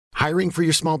Hiring for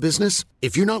your small business?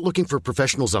 If you're not looking for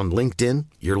professionals on LinkedIn,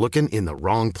 you're looking in the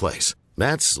wrong place.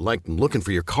 That's like looking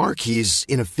for your car keys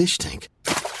in a fish tank.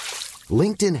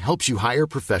 LinkedIn helps you hire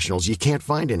professionals you can't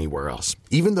find anywhere else,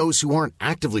 even those who aren't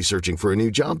actively searching for a new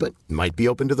job but might be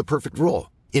open to the perfect role.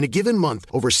 In a given month,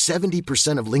 over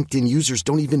 70% of LinkedIn users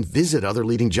don't even visit other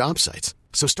leading job sites.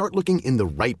 So start looking in the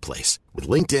right place. With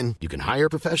LinkedIn, you can hire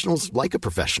professionals like a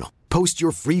professional. Post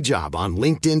your free job on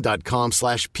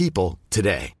linkedin.com/people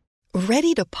today.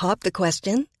 Ready to pop the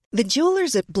question? The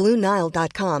jewelers at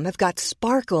BlueNile.com have got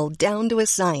sparkle down to a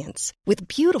science with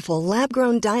beautiful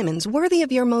lab-grown diamonds worthy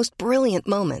of your most brilliant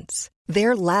moments.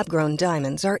 Their lab-grown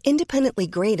diamonds are independently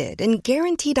graded and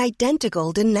guaranteed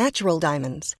identical to natural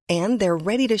diamonds, and they're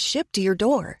ready to ship to your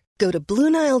door. Go to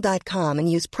BlueNile.com and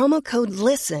use promo code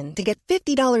LISTEN to get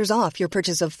 $50 off your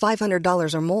purchase of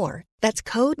 $500 or more. That's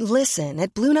code LISTEN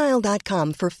at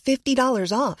BlueNile.com for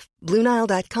 $50 off.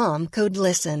 BlueNile.com, code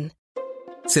LISTEN.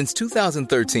 Since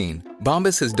 2013,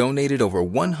 Bombas has donated over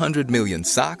 100 million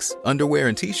socks, underwear,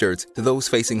 and T-shirts to those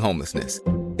facing homelessness.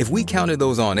 If we counted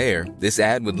those on air, this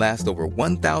ad would last over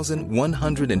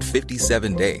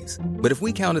 1,157 days. But if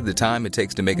we counted the time it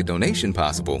takes to make a donation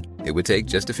possible, it would take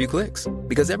just a few clicks.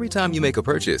 Because every time you make a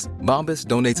purchase, Bombas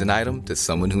donates an item to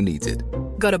someone who needs it.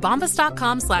 Go to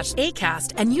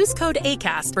bombas.com/ACAST and use code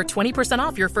ACAST for 20%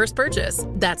 off your first purchase.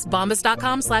 That's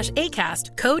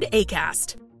bombas.com/ACAST, code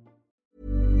ACAST.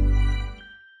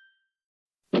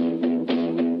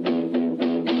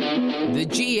 The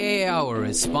GAA Hour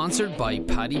is sponsored by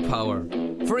Paddy Power.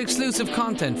 For exclusive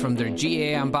content from their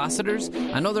GAA ambassadors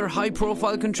and other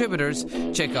high-profile contributors,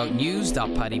 check out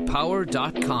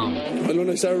news.paddypower.com. And when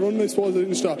I started running, I suppose I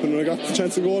didn't stop, and when I got the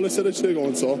chance to go, I said I should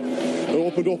go, so I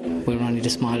opened up. We were only the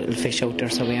small little fish out there,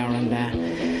 so we are,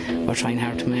 and we're trying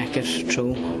hard to make it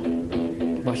through.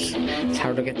 But it's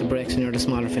hard to get the breaks when you're the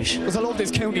smaller fish. Because I love this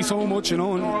county so much, you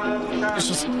know, and it's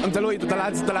just, I'm delighted the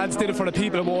lads did it for the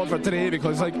people of Waterford today,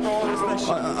 because like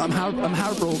I'm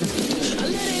heartbroken.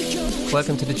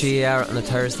 Welcome to the GAA Hour on a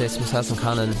Thursday. It's myself and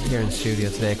Conan here in the studio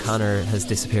today. Connor has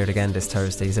disappeared again this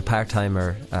Thursday. He's a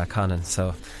part-timer, Conan,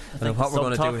 so I don't know what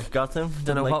we're going to do. Got him.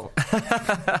 Don't know what.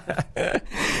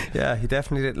 Yeah, he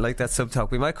definitely didn't like that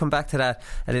sub-talk. We might come back to that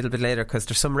a little bit later, because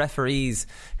there's some referees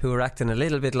who are acting a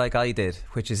little bit like I did,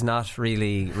 which is not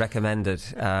really recommended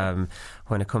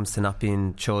when it comes to not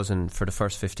being chosen for the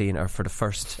first 15 or for the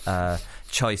first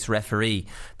choice referee.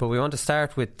 But we want to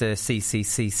start with the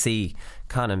CCCC,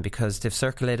 Conan, because they've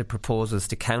circulated proposals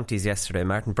to counties yesterday.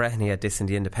 Martin Breheny had this in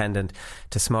the Independent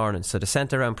this morning. So they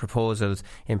sent around proposals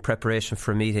in preparation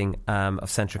for a meeting of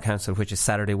Central Council, which is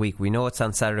Saturday week. We know it's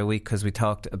on Saturday week because we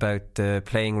talked about the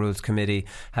Playing Rules Committee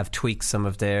have tweaked some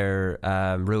of their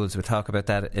rules. We'll talk about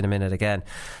that in a minute again.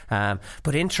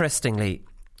 But interestingly,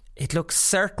 it looks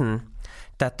certain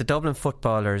that the Dublin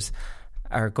footballers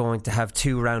are going to have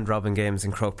 2 round-robin games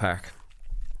in Croke Park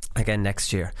again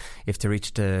next year if they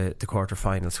reach the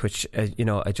quarter-finals, which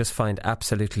I just find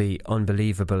absolutely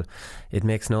unbelievable. It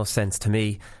makes no sense to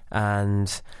me.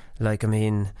 And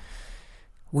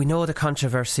we know the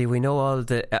controversy, we know all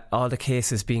the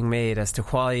cases being made as to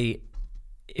why,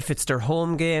 if it's their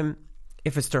home game,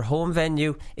 if it's their home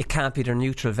venue, it can't be their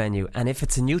neutral venue, and if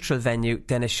it's a neutral venue,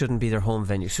 then it shouldn't be their home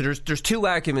venue. So there's 2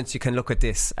 arguments you can look at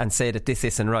this and say that this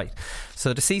isn't right.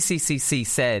 So the CCCC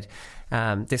said,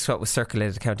 this is what was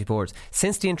circulated to county boards: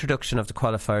 since the introduction of the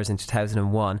qualifiers in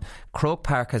 2001, Croke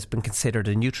Park has been considered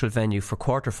a neutral venue for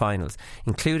quarter-finals,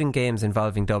 including games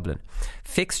involving Dublin.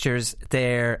 Fixtures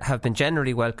there have been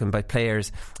generally welcomed by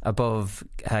players above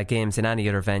games in any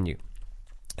other venue.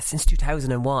 Since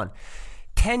 2001,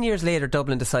 10 years later,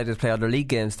 Dublin decided to play other league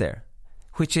games there,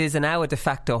 which is now a de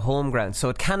facto home ground, so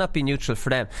it cannot be neutral for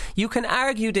them. You can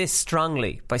argue this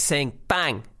strongly by saying,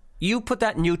 bang, you put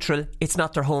that neutral, it's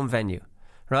not their home venue,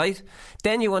 right?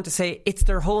 Then you want to say it's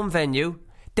their home venue,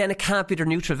 then it can't be their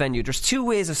neutral venue. There's 2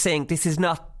 ways of saying this is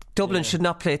not, Dublin should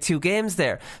not play 2 games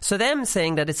there. So them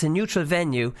saying that it's a neutral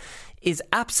venue is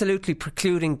absolutely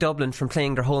precluding Dublin from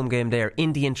playing their home game there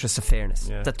in the interest of fairness.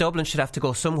 Yeah. That Dublin should have to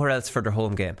go somewhere else for their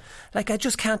home game. Like, I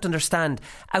just can't understand,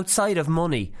 outside of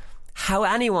money, how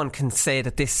anyone can say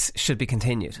that this should be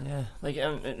continued. Yeah, like,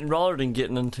 rather than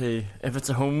getting into if it's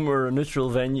a home or a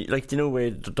neutral venue, like, where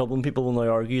the Dublin people will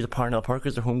now argue the Parnell Park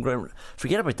is their home ground.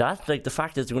 Forget about that. Like, the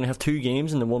fact is they're going to have 2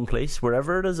 games in the one place,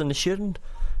 wherever it is, and they shouldn't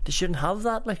have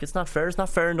that. Like, it's not fair. It's not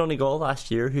fair in Donegal last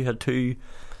year, who had 2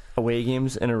 away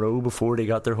games in a row before they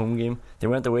got their home game. They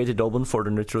went away to Dublin for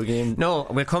the neutral game. No,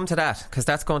 we'll come to that, because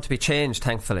that's going to be changed,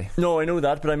 thankfully. No, I know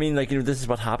that, but I mean, this is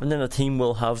what happened. Then a team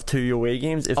will have 2 away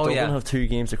games if Dublin have 2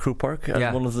 games at Croke Park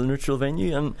as one of the neutral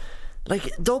venue, and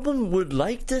Like, Dublin would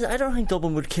like this. I don't think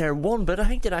Dublin would care one bit. I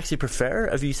think they'd actually prefer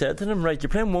if you said to them, right, you're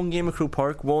playing one game at Croke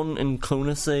Park, one in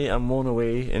Clonus, say, and one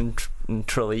away in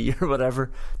Tralee or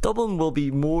whatever. Dublin will be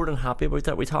more than happy about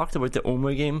that. We talked about the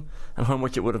Oma game and how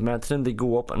much it would have meant to them. They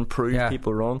go up and prove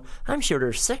people wrong. I'm sure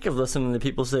they're sick of listening to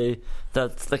people say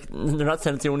that, like, they're not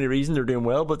saying it's the only reason they're doing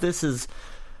well, but this is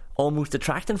almost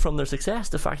detracting from their success,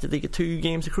 the fact that they get 2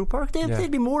 games at Croke Park.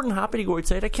 They'd be more than happy to go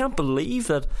outside. I can't believe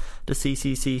that the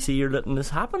CCCC are letting this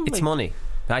happen. It's money.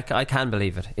 I can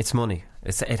believe it. It's money.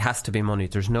 It has to be money.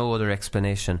 There's no other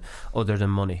explanation other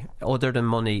than money.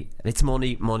 It's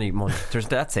money.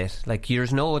 That's it. Like,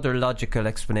 there's no other logical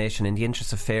explanation in the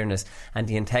interest of fairness and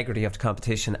the integrity of the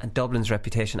competition and Dublin's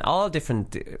reputation, all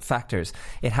different factors.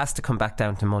 It has to come back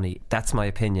down to money. That's my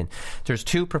opinion. There's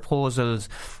 2 proposals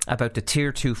about the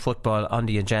Tier 2 football on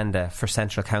the agenda for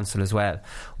Central Council as well.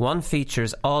 One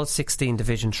features all 16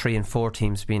 Division 3 and 4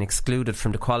 teams being excluded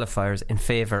from the qualifiers in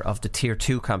favour of the Tier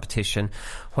 2 competition,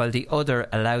 while the other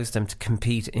allows them to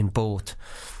compete in both.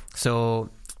 So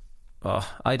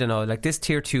I don't know, like, this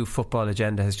Tier 2 football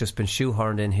agenda has just been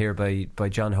shoehorned in here by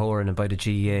John Horan and by the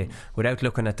GEA without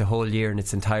looking at the whole year in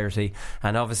its entirety,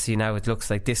 and obviously now it looks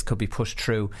like this could be pushed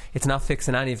through. It's not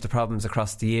fixing any of the problems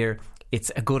across the year.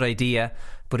 It's a good idea,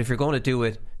 but if you're going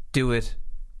to do it,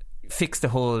 fix the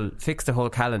whole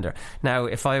calendar. Now,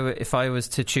 if I was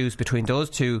to choose between those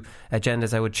 2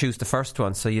 agendas, I would choose the first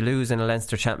one. So you lose in a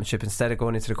Leinster Championship, instead of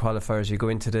going into the qualifiers, you go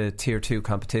into the Tier 2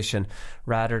 competition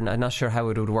rather than, I'm not sure how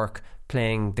it would work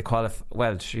playing the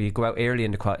well, you go out early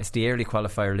in the it's the early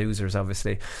qualifier losers,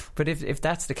 obviously. But if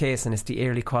that's the case and it's the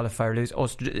early qualifier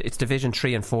losers, it's Division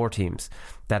 3 and 4 teams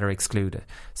that are excluded.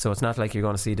 So it's not like you're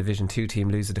going to see a Division 2 team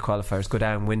lose at the qualifiers, go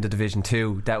down, win the Division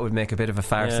 2. That would make a bit of a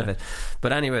farce of it.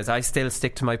 But anyways, I still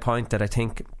stick to my point that I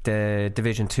think the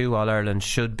Division 2 All-Ireland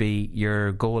should be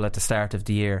your goal at the start of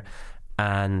the year,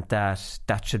 and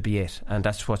that should be it, and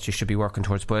that's what you should be working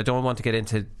towards. But I don't want to get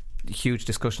into huge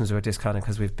discussions about this, Conor,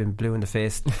 because we've been blue in the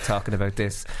face talking about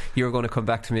this. You're going to come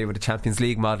back to me with a Champions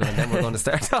League model, and then we're going to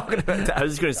start talking about that. I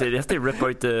was just going to say, they have to rip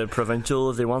out the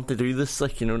provincial if they want to do this.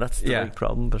 Like, that's the big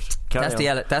problem. But that's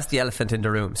the elephant in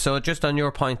the room. So just on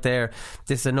your point there,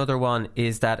 this is another one,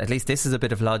 is that at least this is a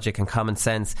bit of logic and common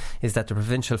sense, is that the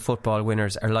provincial football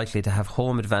winners are likely to have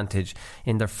home advantage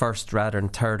in their first rather than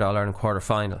third All-Ireland quarter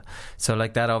final. So,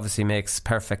 like, that obviously makes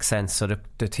perfect sense. So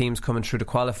the teams coming through the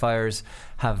qualifiers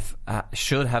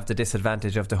should have the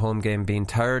disadvantage of the home game being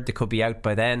third. They could be out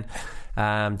by then.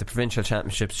 The provincial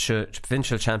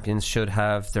champions should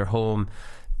have their home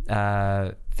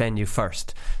venue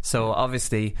first. So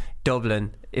obviously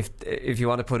Dublin, if you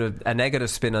want to put a negative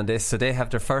spin on this, so they have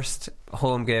their first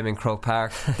home game in Croke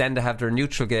Park, then they have their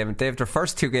neutral game. They have their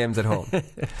first 2 games at home.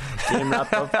 Game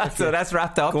wrapped up. So that's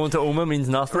wrapped up. Going to Oma means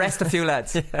nothing. Rest a few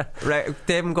lads. Right,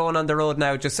 them going on the road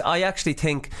now. I actually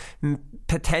think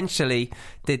potentially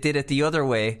they did it the other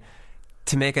way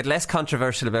to make it less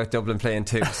controversial about Dublin playing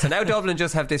 2. So now Dublin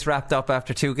just have this wrapped up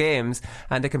after 2 games,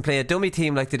 and they can play a dummy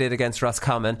team like they did against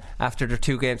Roscommon after their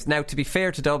 2 games. Now, to be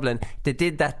fair to Dublin, they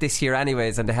did that this year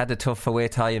anyways, and they had a tough away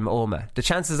tie in Oma. The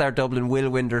chances are Dublin will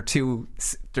win their 3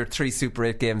 Super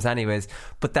 8 games anyways,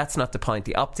 but that's not the point.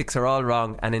 The optics are all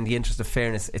wrong, and in the interest of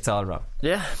fairness, it's all wrong.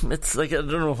 Yeah, it's like, I don't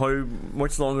know how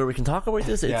much longer we can talk about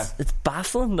this. It's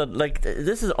baffling that, like,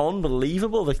 this is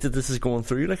unbelievable, like, that this is going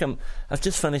through. Like, I've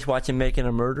just finished watching Making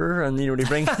a Murderer, and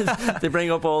they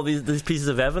bring up all these pieces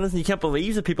of evidence, and you can't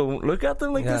believe that people won't look at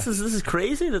them. Like, this is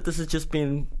crazy that this is just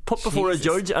being put before a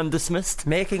judge and dismissed.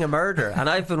 Making a Murderer. And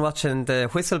I've been watching The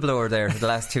Whistleblower there for the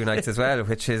last 2 nights as well,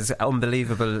 which is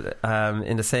unbelievable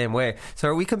in the same way. So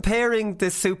are we comparing the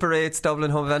Super 8's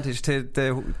Dublin home advantage to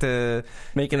the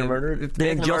Making a Murderer?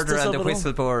 Making a Murderer and The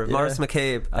Whistleblower? Maurice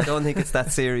McCabe. I don't think it's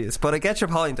that serious, but I get your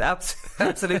point.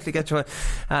 Absolutely get your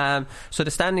point. So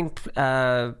the standing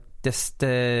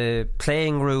the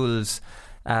playing rules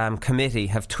committee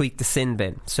have tweaked the sin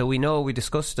bin. So we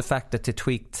discussed the fact that they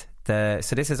tweaked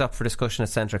so this is up for discussion at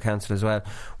Central Council as well.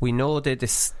 We know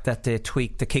that they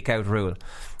tweaked the kick-out rule,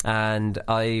 and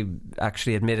I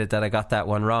actually admitted that I got that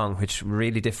one wrong, which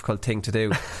really difficult thing to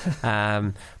do.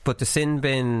 But the sin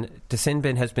bin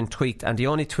has been tweaked, and the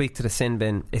only tweak to the sin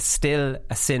bin is still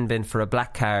a sin bin for a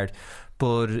black card.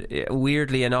 But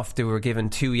weirdly enough, they were given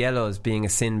 2 yellows being a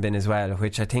sin bin as well,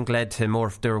 which I think led to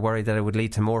more. They were worried that it would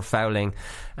lead to more fouling.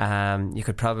 You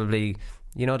could probably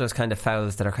you know, those kind of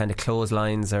fouls that are kind of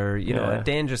clotheslines, or, you know, a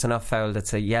dangerous enough foul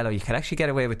that's a yellow, you can actually get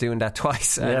away with doing that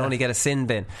twice and only get a sin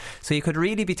bin. So you could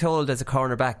really be told as a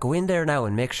cornerback, go in there now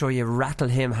and make sure you rattle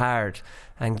him hard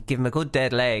and give him a good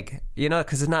dead leg, you know,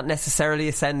 because it's not necessarily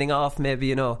a sending off, maybe,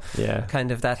 you know,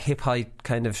 kind of that hip height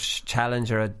kind of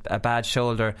challenge, or a bad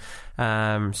shoulder.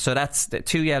 So that's the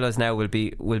 2 yellows now will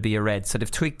be a red. So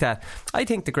they've tweaked that. I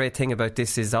think the great thing about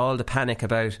this is all the panic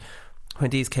about when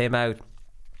these came out.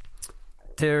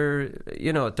 They're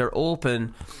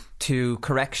open to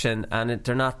correction, and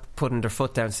they're not putting their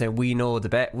foot down saying we know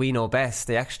best.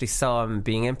 They actually saw them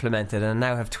being implemented and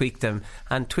now have tweaked them,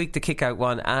 and tweaked the kick out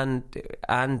one and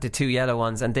the 2 yellow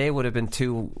ones, and they would have been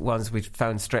 2 ones we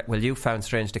found you found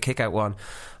strange, the kick out one.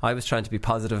 I was trying to be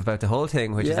positive about the whole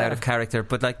thing, which is out of character,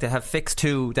 but like, they have fixed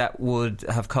 2 that would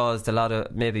have caused a lot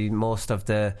of, maybe most of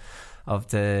the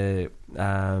opposition.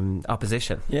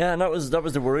 Yeah, and that was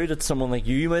the worry, that someone like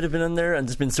you might have been in there and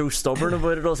just been so stubborn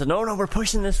about it all. Said no, we're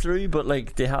pushing this through, but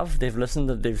like they've listened,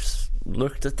 and they've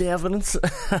looked at the evidence,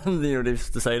 and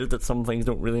they've decided that some things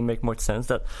don't really make much sense.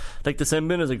 That like the sin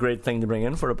bin is a great thing to bring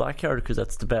in for a black card, because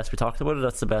that's the best, we talked about it,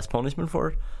 that's the best punishment for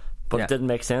it. But it didn't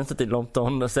make sense that they lumped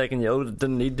on a second yellow that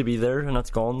didn't need to be there, and that's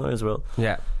gone now as well.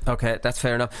 Yeah, okay, that's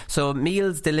fair enough. So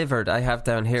meals delivered, I have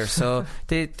down here. So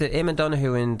the Eamon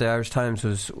Donoghue in the Irish Times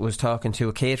was talking to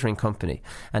a catering company,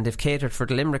 and they've catered for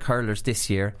the Limerick hurlers this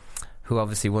year, who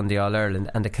obviously won the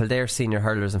All-Ireland, and the Kildare senior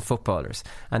hurlers and footballers.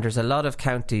 And there's a lot of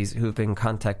counties who've been in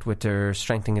contact with their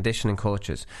strength and conditioning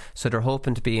coaches, so they're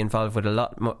hoping to be involved with a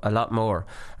lot more.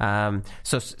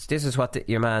 So this is what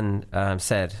your man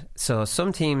said. So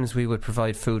some teams we would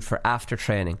provide food for after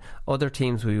training, other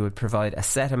teams we would provide a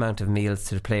set amount of meals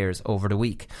to the players over the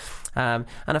week. And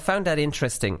I found that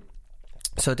interesting.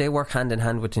 So they work hand in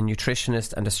hand with the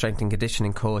nutritionist and the strength and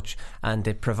conditioning coach, and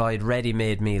they provide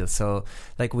ready-made meals. So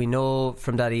like, we know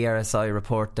from that ERSI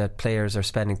report that players are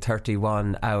spending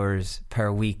 31 hours per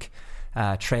week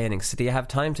training. So do you have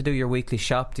time to do your weekly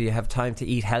shop? Do you have time to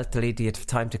eat healthily? Do you have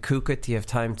time to cook it? Do you have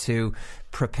time to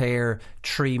prepare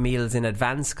 3 meals in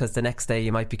advance, because the next day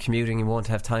you might be commuting, you won't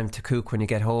have time to cook when you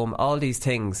get home? All these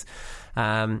things.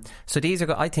 So these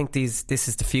are, I think this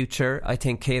is the future. I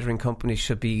think catering companies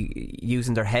should be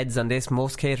using their heads on this.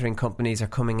 Most catering companies are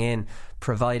coming in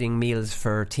providing meals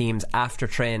for teams after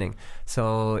training.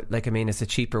 So like, I mean, it's a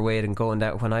cheaper way than going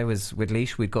down. When I was with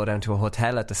Laois, we'd go down to a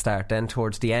hotel at the start, then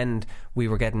towards the end we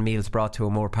were getting meals brought to a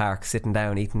moor park, sitting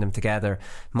down, eating them together.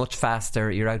 Much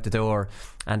faster, you're out the door.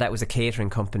 And that was a catering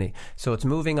company. So it's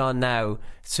moving on now.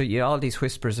 So you all these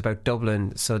whispers about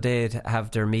Dublin, so they'd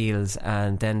have their meals,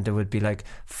 and then there would be like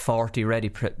 40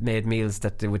 ready-made meals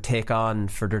that they would take on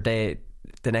for their day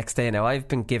the next day. Now, I've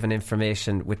been given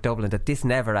information with Dublin that this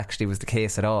never actually was the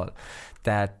case at all.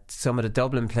 That some of the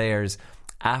Dublin players,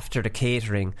 after the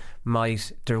catering,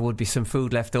 there would be some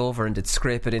food left over, and they'd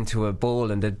scrape it into a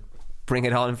bowl and they'd bring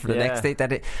it on for the next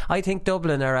day. I think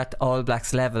Dublin are at All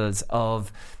Blacks levels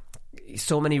of,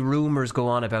 so many rumours go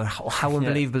on about how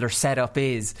unbelievable their setup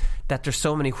is, that there's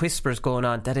so many whispers going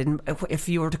on, that if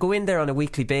you were to go in there on a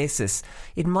weekly basis,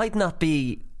 it might not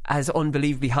be as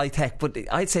unbelievably high tech, but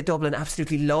I'd say Dublin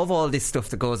absolutely love all this stuff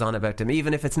that goes on about them,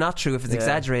 even if it's not true, if it's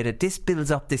exaggerated. This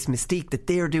builds up this mystique that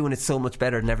they're doing it so much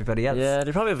better than everybody else. Yeah,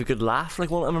 they probably have a good laugh.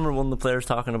 Like, I remember one of the players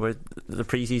talking about the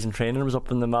pre-season training was up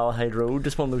in the Malahide Road,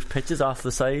 just one of those pitches off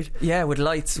the side. Yeah, with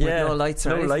lights, with no lights,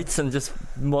 no lights, and just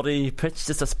muddy pitch,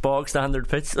 just a bog standard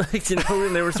pitch. Like, you know,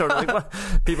 and they were sort of like, what?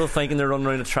 People thinking they're running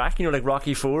around a track, you know, like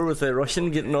Rocky IV with the Russian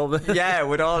getting all the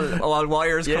with all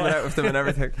wires coming out of them and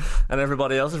everything, and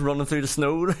everybody else is running through the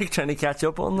snow, like trying to catch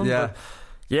up on them. Like,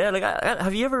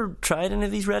 have you ever tried any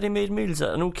of these ready-made meals?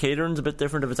 I know catering's a bit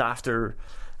different if it's after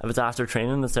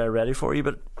training, that's there ready for you,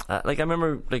 but like, I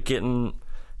remember like getting,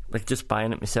 like, just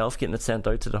buying it myself, getting it sent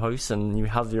out to the house, and you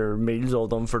have your meals all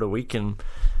done for the week, and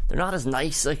they're not as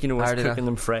nice, like, you know, as cooking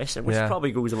them fresh, which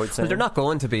probably goes without saying. Well, they're not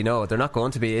going to be. No, they're not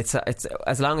going to be. It's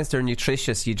as long as they're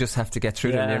nutritious, you just have to get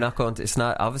through them. You're not going to. It's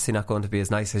not obviously not going to be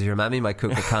as nice as your mammy might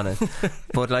cook a cannon.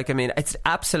 But like, I mean, it's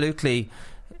absolutely.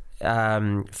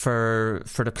 For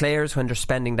the players, when they're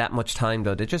spending that much time,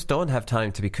 though, they just don't have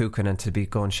time to be cooking and to be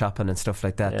going shopping and stuff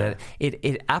like that.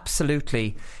 It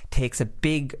absolutely takes a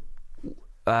big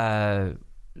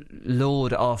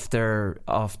load off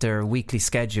their weekly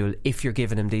schedule if you're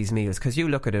giving them these meals, because you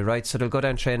look at it, right? So they'll go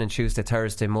down training Tuesday,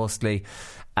 Thursday mostly,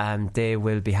 and they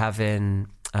will be having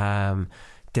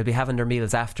their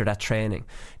meals after that training.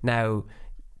 Now,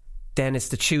 then it's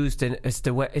the Tuesday, it's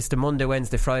the Monday,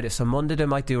 Wednesday, Friday. So Monday they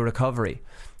might do a recovery.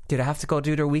 do they have to go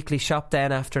do their weekly shop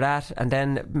then after that? And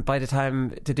then by the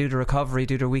time to do the recovery,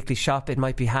 do their weekly shop, it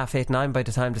might be 8:30, 9 by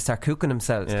the time to start cooking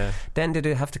themselves. Then they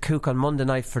do have to cook on Monday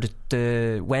night for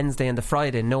the Wednesday and the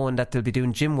Friday, knowing that they'll be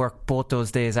doing gym work both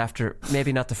those days after,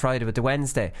 maybe not the Friday but the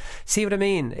Wednesday. See what I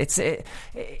mean? It's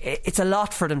a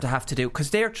lot for them to have to do, because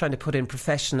they're trying to put in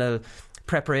professional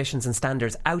preparations and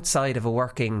standards outside of a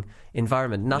working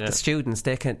environment. Not the students,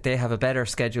 they have a better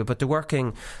schedule, but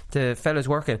the fellas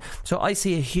working. So I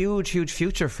see a huge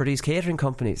future for these catering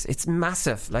companies. It's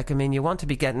massive. Like, I mean, you want to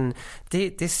be getting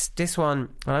this one,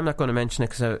 and I'm not going to mention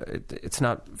it because it's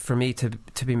not for me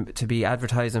to be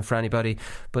advertising for anybody,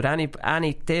 but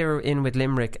they're in with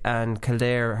Limerick and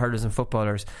Kildare hurlers and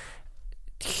footballers.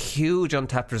 Huge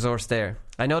untapped resource there.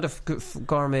 I know the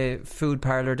gourmet food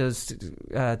parlour does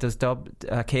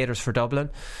caters for Dublin,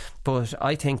 but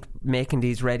I think making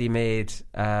these ready-made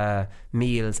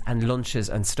meals and lunches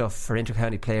and stuff for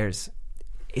intercounty players,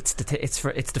 it's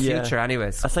the future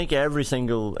anyways. I think every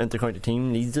single intercounty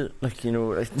team needs it. Like, you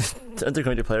know,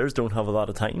 intercounty players don't have a lot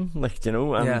of time. Like, you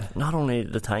know, and not only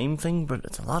the time thing, but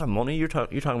it's a lot of money. You're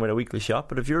talking about a weekly shop,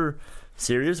 but if you're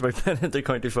serious about playing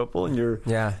intercounty football and you're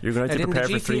going to have to prepare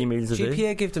for 3 meals a day.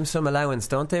 GPA give them some allowance,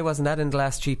 don't they? Wasn't that in the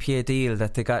last GPA deal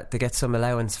that they get some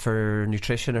allowance for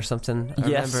nutrition or something?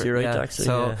 Yes, you're right, actually.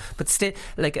 So, but still,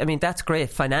 like, I mean, that's great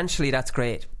financially. That's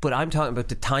great, but I'm talking about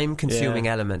the time-consuming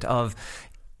element of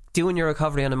doing your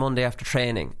recovery on a Monday after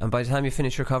training, and by the time you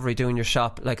finish your recovery, doing your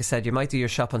shop. Like I said, you might do your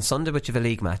shop on Sunday, but you have a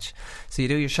league match, so you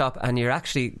do your shop and you're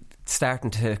actually starting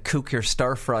to cook your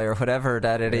stir fry or whatever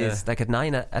that it is, like at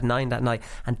 9 that night,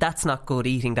 and that's not good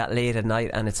eating that late at night,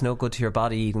 and it's no good to your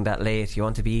body eating that late. You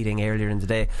want to be eating earlier in the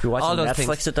day. You're watching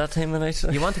Netflix at that time of night.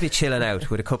 You want to be chilling out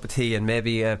with a cup of tea and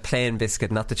maybe a plain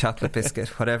biscuit, not the chocolate biscuit,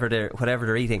 whatever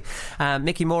they're eating.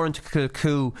 Mickey Moran to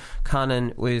Kilcoo,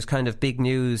 Conan, was kind of big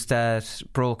news that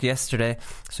broke yesterday.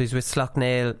 So he's with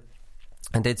Slough-Nail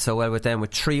and did so well with them,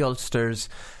 with 3 Ulsters,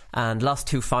 and lost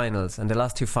 2 finals, and they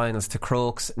lost 2 finals to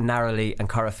Crokes, Narrowly and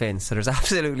Corofin. So there's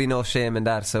absolutely no shame in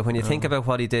that. So when you think about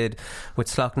what he did with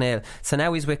Slough-Nail, so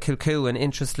now he's with Kilcoo, and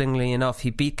interestingly enough, he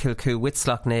beat Kilcoo with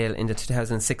Slough-Nail in the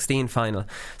 2016 final.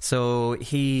 So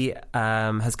he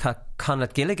has got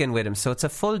Conrad Gilligan with him, so it's a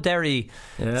full Derry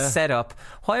setup.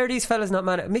 Why are these fellas not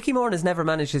managed? Mickey Moran has never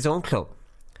managed his own club.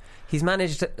 He's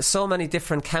managed so many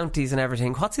different counties and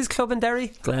everything. What's his club in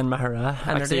Derry? Glen Mahara.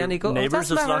 And actually, are they any good? neighbours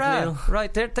of Slough-Nail.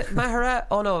 Right, Mahara.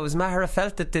 Oh no, it was Mahara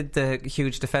Felt that did the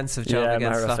huge defensive job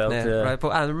against Slough-Nail. Right,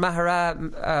 but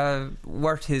Mahara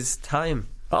worth his time.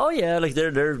 Oh yeah, like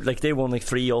they're like they won like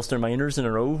 3 Ulster minors in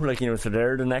a row. Like, you know, so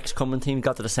they're the next coming team,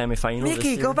 got to the semi-final.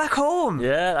 Mickey, go back home.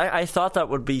 Yeah, I thought that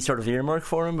would be sort of earmarked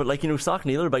for him, but like, you know,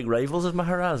 Slough-Nail are big rivals of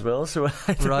Mahara as well. So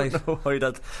I don't know how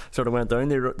that sort of went down.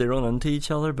 They run into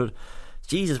each other, but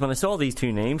Jesus, when I saw these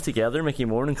 2 names together, Mickey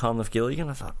Moran and Conor Gilligan,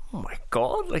 I thought, oh my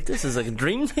God, like, this is like a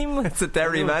dream team. It's a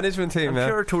Derry management team,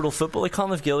 pure total football. Like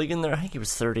Conor Gilligan there, I think he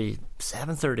was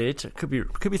 37, 38, it could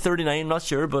be 39, I'm not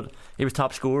sure, but he was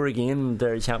top scorer again in the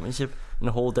Derry Championship in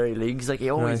the whole Derry leagues, like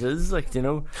he always is, like, you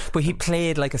know. But he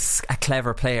played like a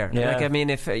clever player. Like, I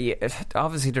mean, if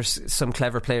obviously there's some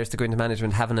clever players to go into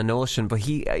management having a notion, but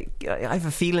I have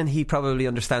a feeling he probably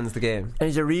understands the game. And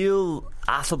he's a real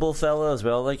affable fella as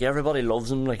well. Like, everybody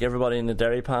loves him. Like, everybody in the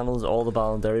Derry panels, all the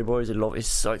Ballinderry boys, they love.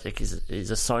 He's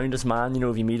the soundest man, you know,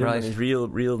 if you meet him, and he's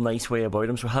real nice way about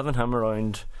him. So having him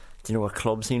around, you know, a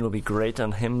club scene will be great,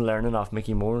 and him learning off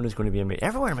Mickey Moran is going to be amazing.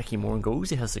 Everywhere Mickey Moran goes,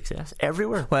 he has success.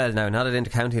 Everywhere. Well, no, not at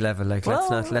intercounty level. Like,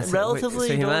 let's relatively.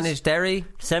 So he managed Derry,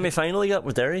 semi-final. He got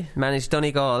with Derry. Managed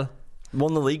Donegal,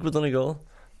 won the league with Donegal.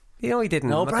 You know, he didn't.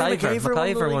 No,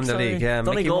 McIver won the league. Yeah,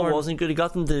 Donegal wasn't good. He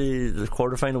got them to the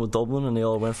quarter-final with Dublin, and they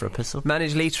all went for a piss-up.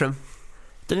 Managed Leitrim.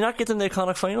 Did he not get them to the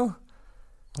Connacht final?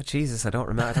 Oh, Jesus, I don't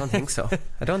remember. I don't think so.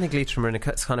 I don't think Leitrim were in the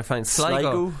Connacht final.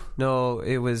 Sligo. No,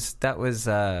 that was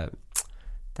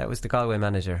the Galway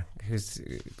manager. Who's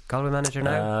Galway manager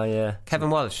now? Yeah. Kevin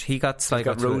Walsh. He got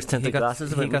Sligo. He got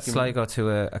Sligo to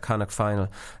a Connacht final.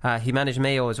 He managed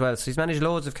Mayo as well. So he's managed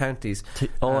loads of counties.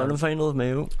 All Ireland final of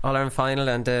Mayo. All Ireland final,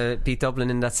 and beat Dublin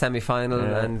in that semi-final,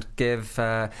 and gave.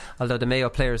 Although the Mayo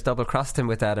players double crossed him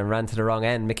with that and ran to the wrong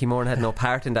end. Mickey Moran had no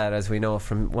part in that, as we know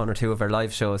from 1 or 2 of our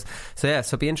live shows. So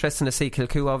it'll be interesting to see.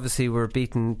 Kilcoo obviously were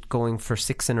beaten going for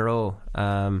 6 in a row.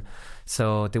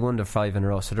 So they won their 5 in a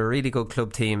row. So they're a really good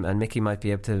club team, and Mickey might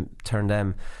be able to turn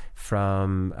them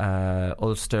from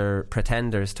Ulster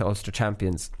pretenders to Ulster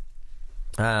champions.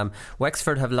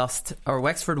 Wexford have lost, or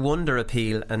Wexford won their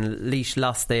appeal and Laois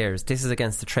lost theirs. This is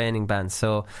against the training ban.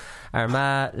 So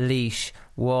Armagh, Laois,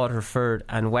 Waterford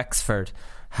and Wexford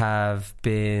have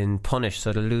been punished,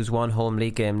 so they'll lose one home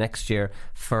league game next year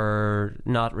for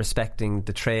not respecting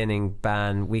the training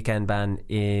ban, weekend ban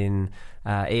in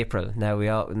April. Now we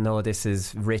all know this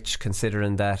is rich,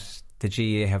 considering that the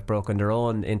GAA have broken their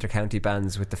own inter-county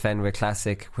bans with the Fenway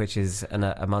Classic, which is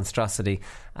a monstrosity,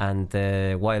 and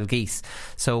the Wild Geese.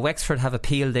 So Wexford have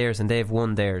appealed theirs and they've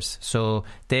won theirs. So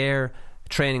their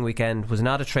training weekend was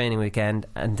not a training weekend,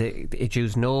 and it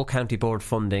used no county board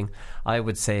funding. I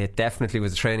would say it definitely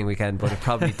was a training weekend, but it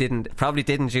probably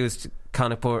didn't use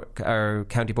county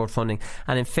board funding.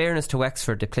 And in fairness to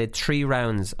Wexford, they played 3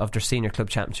 rounds of their senior club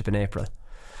championship in April.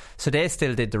 So they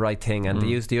still did the right thing, and they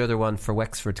used the other one for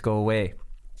Wexford to go away.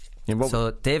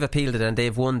 So they've appealed it and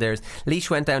they've won theirs. Laois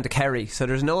went down to Kerry, so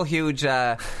there's no huge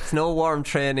it's no warm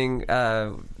training,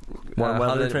 warm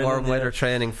weather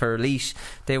training for Laois.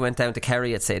 They went down to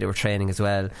Kerry. I'd say they were training as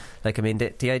well. Like, I mean,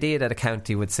 the idea that a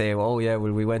county would say, oh yeah,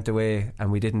 well, we went away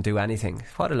and we didn't do anything,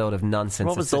 what a load of nonsense.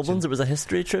 What was Dublin's? It was a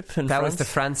history trip in France? That was to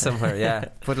France somewhere, yeah.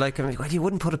 But like, I mean, well, you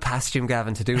wouldn't put it past Jim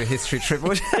Gavin to do a history trip,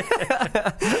 would you?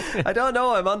 I don't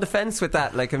know, I'm on the fence with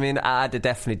that. Like, I mean, they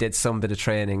definitely did some bit of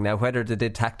training. Now, whether they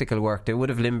did tactical work, they would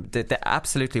have they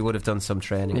absolutely would have done some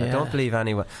training. Yeah. I don't believe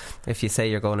anyone, if you say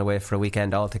you're going away for a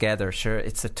weekend altogether, sure,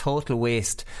 it's a total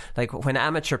waste. Like, when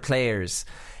amateur players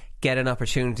get an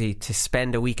opportunity to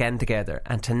spend a weekend together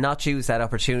and to not use that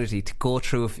opportunity to go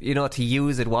through, you know, to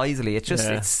use it wisely, it's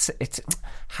just it's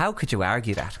how could you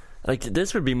argue that? Like,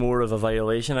 this would be more of a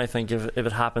violation, I think, if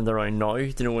it happened around now,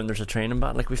 you know, when there's a training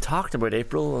ban. Like, we've talked about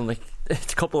April, and like,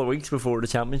 it's a couple of weeks before the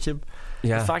championship.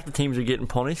 The fact that teams are getting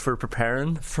punished for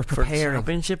preparing for the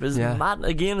championship is mad.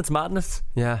 Again, it's madness.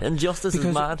 Injustice is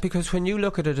mad. Because when you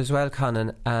look at it as well,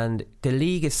 Conan, and the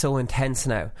league is so intense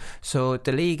now. So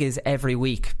the league is every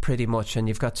week pretty much, and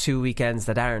you've got 2 weekends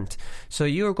that aren't. So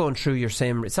you're going through your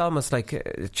same, it's almost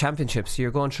like championships. You're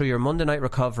going through your Monday night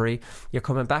recovery, you're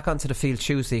coming back onto the field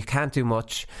Tuesday, you can't do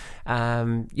much.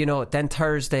 You know, then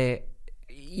Thursday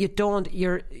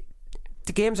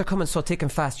the games are coming so thick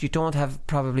and fast, you don't have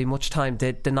probably much time.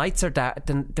 The nights are dark,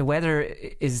 the weather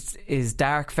is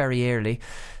dark very early,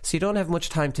 so you don't have much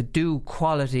time to do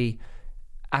quality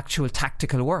actual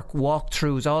tactical work,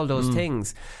 walkthroughs, all those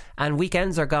things. And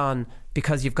weekends are gone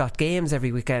because you've got games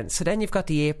every weekend. So then you've got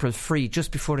the April free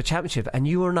just before the championship, and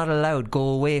you are not allowed to go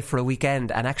away for a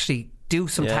weekend and actually do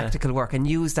some tactical work and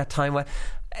use that time well.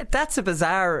 That's a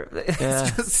bizarre.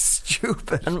 It's just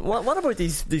stupid. And what about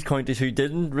these counties who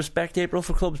didn't respect April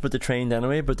for clubs, but they trained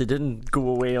anyway, but they didn't go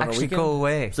away on a weekend? Go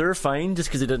away. Is there a fine just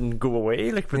because they didn't go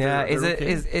away? Like,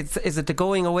 is it the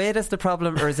going away that's the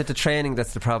problem, or is it the training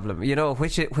that's the problem? You know,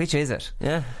 which is it?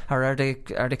 Yeah. Or are they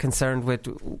concerned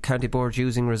with county boards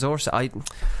using resources?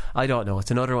 I don't know.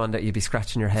 It's another one that you'd be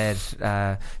scratching your head.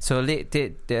 So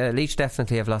Laois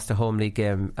definitely have lost a home league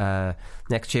game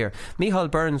next year.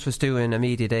 Micheál Burns was doing a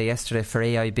media day yesterday for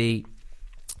AIB.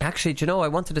 Actually, do you know, I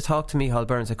wanted to talk to Micheál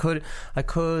Burns. I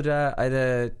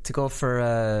had to go for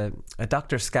a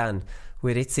doctor's scan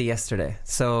with Itzy yesterday,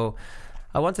 so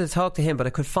I wanted to talk to him, but I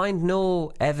could find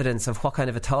no evidence of what kind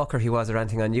of a talker he was or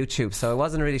anything on YouTube, so I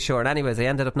wasn't really sure. And anyways, I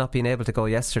ended up not being able to go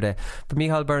yesterday. But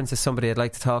Micheál Burns is somebody I'd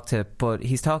like to talk to, but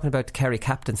he's talking about the Kerry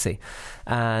captaincy,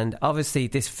 and obviously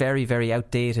this very, very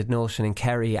outdated notion in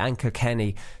Kerry and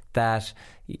Kilkenny that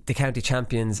the county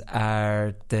champions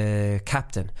are the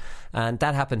captain. And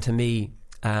that happened to me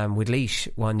with Laois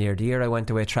one year. The year I went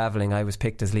away travelling, I was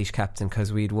picked as Laois captain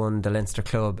because we'd won the Leinster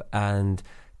Club and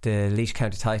the Laois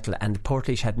county title, and Port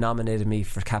Laois had nominated me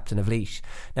for captain of Laois.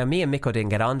 Now, me and Micko didn't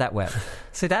get on that well,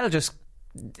 so that'll just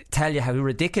tell you how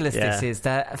ridiculous this is,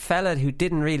 that a fella who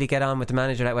didn't really get on with the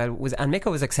manager that well and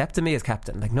Micko was accepting me as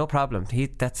captain, like, no problem.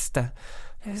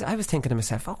 I was thinking to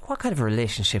myself, what kind of a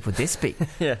relationship would this be?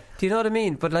 Do you know what I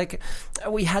mean? But like,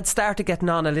 we had started getting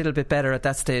on a little bit better at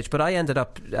that stage, but I ended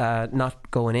up not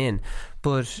going in.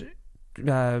 But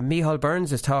Micheál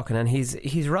Burns is talking, and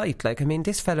he's right. Like, I mean,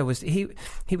 this fella was he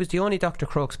was the only Dr.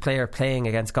 Crokes player playing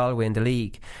against Galway in the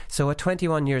league. So at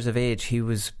 21 years of age, he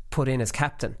was put in as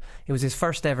captain. It was his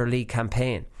first ever league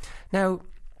campaign. Now,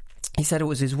 he said it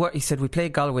was his work. He said, we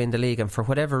played Galway in the league, and for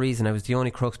whatever reason I was the only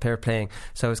Crokes player playing,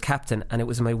 so I was captain, and it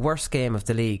was my worst game of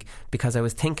the league because I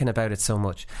was thinking about it so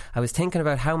much. I was thinking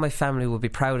about how my family would be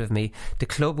proud of me, the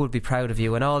club would be proud of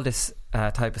you, and all this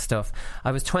type of stuff.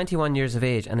 I was 21 years of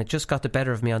age, and it just got the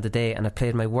better of me on the day, and I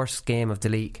played my worst game of the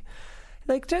league.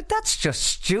 Like, that's just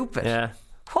stupid.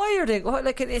 Why are they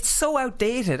like, it's so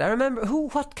outdated. I remember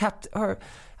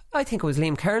I think it was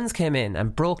Liam Kearns came in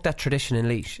and broke that tradition in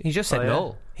Laois. He just said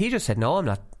no. He just said, no, I'm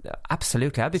not.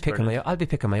 absolutely. I'll be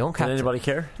picking my own captain. Did anybody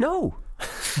care? No.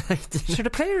 Sure,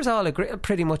 the players all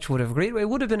pretty much would have agreed. It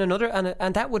would have been another,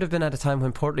 and that would have been at a time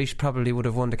when Portlaoise probably would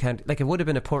have won the county. Like, it would have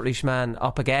been a Portlaoise man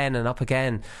up again and up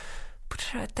again.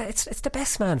 But it's the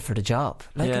best man for the job.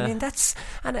 Like, I mean, that's,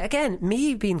 and again,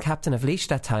 me being captain of Laois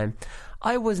that time,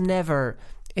 I was never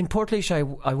in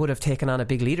Portlaoise. I would have taken on a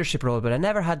big leadership role, but I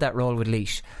never had that role with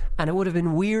Laois, and it would have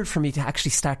been weird for me to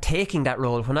actually start taking that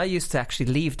role when I used to actually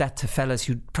leave that to fellas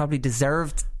who probably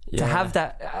deserved to have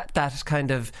that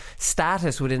kind of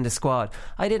status within the squad.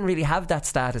 I didn't really have that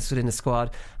status within the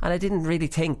squad, and I didn't really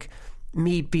think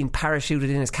me being parachuted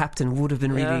in as captain would have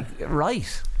been really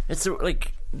right. It's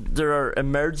like, there are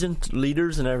emergent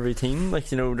leaders in every team.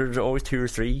 Like, you know, there's always 2 or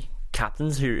 3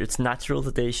 captains who it's natural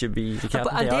that they should be the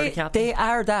captain. They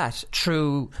are that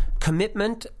through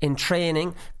commitment in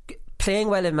training, playing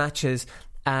well in matches,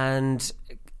 and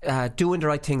doing the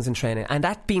right things in training, and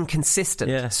that being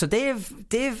consistent. So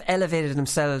they've elevated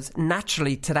themselves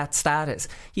naturally to that status.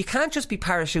 You can't just be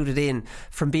parachuted in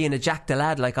from being a Jack the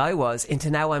Lad like I was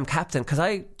into now I'm captain, because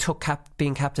I took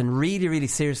being captain really, really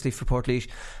seriously for Portlaoise,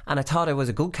 and I thought I was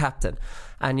a good captain.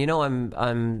 And you know,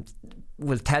 I'm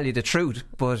will tell you the truth,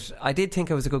 but I did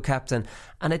think I was a good captain,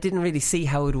 and I didn't really see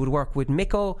how it would work with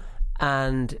Micko.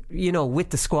 And, you know, with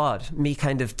the squad, me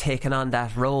kind of taking on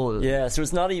that role. Yeah, so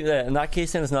it's not even, in that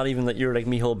case then, it's not even that you're like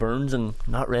Micheál Burns and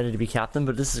not ready to be captain,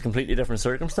 but this is a completely different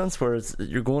circumstance where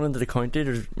you're going into the county.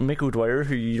 There's Mick O'Dwyer,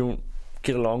 who you don't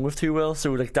get along with too well,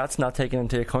 so like that's not taken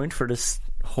into account for this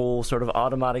whole sort of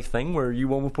automatic thing where you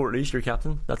won with Portlaoise, you're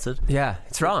captain, that's it. Yeah,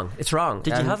 it's wrong.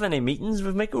 Did you have any meetings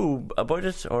with Mick about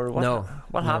it, or what? No.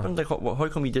 What happened? Like, how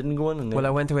come you didn't go in? Well,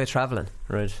 I went away travelling.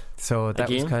 Right. So that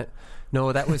was kind of,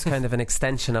 no, that was kind of an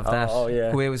extension of that.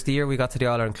 It was the year we got to the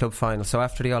All-Ireland Club final. So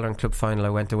after the All-Ireland Club final, I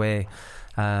went away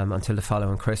until the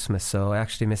following Christmas. So I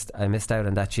actually missed out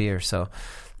on that year. So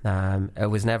it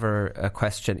was never a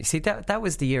question. You see, that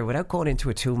was the year, without going into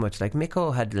it too much, like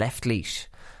Micko had left Laois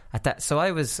at that. So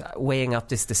I was weighing up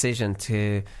this decision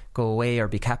to go away or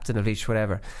be captain of Laois,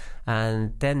 whatever.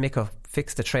 And then Micko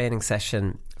fixed a training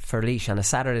session for Laois on a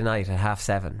Saturday night at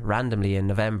 7:30, randomly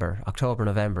in October,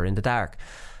 November, in the dark.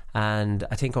 And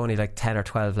I think only like 10 or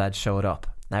 12 lads showed up.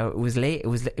 Now, it was late.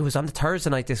 It was on the Thursday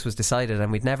night this was decided,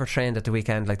 and we'd never trained at the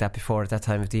weekend like that before at that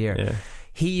time of the year. Yeah.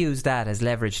 He used that as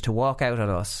leverage to walk out on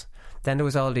us. Then there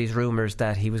was all these rumours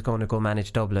that he was going to go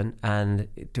manage Dublin, and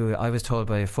I was told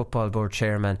by a football board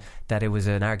chairman that it was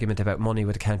an argument about money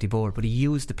with the county board, but he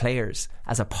used the players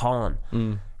as a pawn.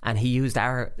 And he used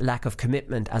our lack of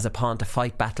commitment as a pawn to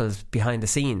fight battles behind the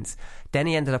scenes. Then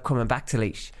he ended up coming back to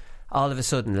Laois. All of a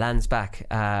sudden, lands back.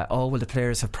 The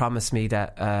players have promised me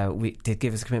that they'd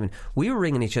give us a commitment. We were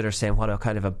ringing each other saying, what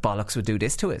kind of a bollocks would do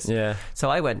this to us? Yeah. So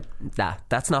I went, nah,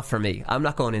 that's not for me. I'm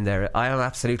not going in there. I am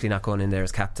absolutely not going in there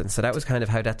as captain. So that was kind of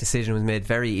how that decision was made.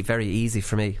 Very, very easy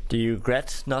for me. Do you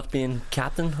regret not being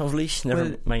captain of Laois?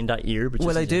 Never mind that year.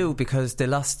 But I do, because they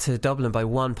lost to Dublin by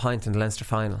 1 point in the Leinster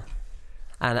final.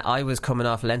 And I was coming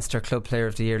off Leinster Club Player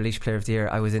of the Year, Laois Player of the Year.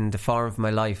 I was in the form of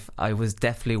my life. I was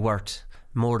definitely worth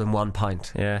more than 1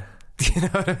 point. Yeah. You know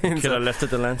what I mean? Could have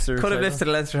lifted the Leinster. Could have lifted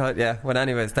the Leinster. Yeah. Well,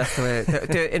 anyways, that's the way.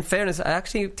 In fairness, I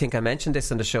actually think I mentioned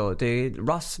this on the show.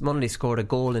 Ross Munnelly scored a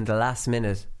goal in the last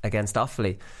minute against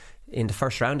Offaly in the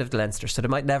first round of the Leinster, so they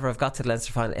might never have got to the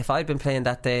Leinster final. If I'd been playing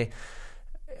that day,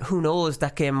 who knows,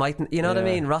 that game mightn't, you know what I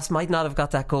mean? Ross might not have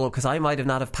got that goal because I might have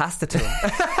not have passed it to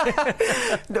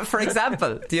him. For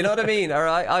example, do you know what I mean? Or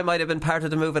I might have been part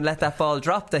of the move and let that ball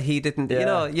drop that he didn't. You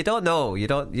know, you don't know. You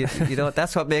don't.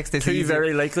 That's what makes this two easier.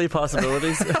 very likely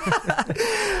possibilities.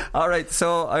 All right,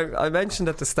 so I mentioned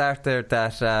at the start there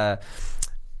that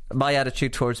my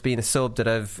attitude towards being a sub that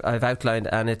I've outlined,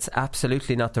 and it's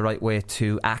absolutely not the right way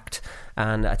to act.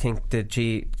 And I think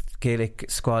the Gaelic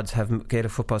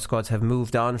football squads have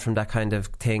moved on from that kind of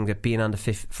thing, that being on the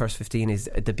first 15 is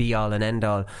the be all and end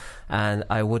all, and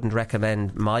I wouldn't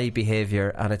recommend my behaviour,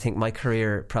 and I think my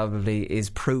career probably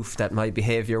is proof that my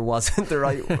behaviour wasn't the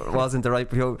right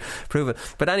proven.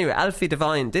 But anyway, Alfie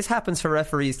Devine, this happens for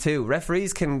referees too.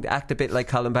 Referees can act a bit like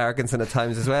Colin Parkinson at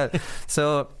times as well.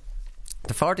 So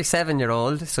the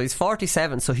 47-year-old, so he's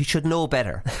 47, so he should know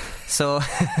better. So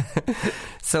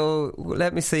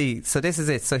let me see. So this is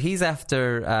it. So he's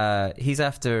after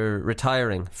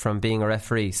retiring from being a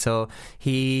referee. So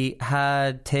he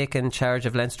had taken charge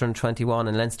of Leinster under-21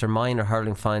 and Leinster minor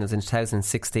hurling finals in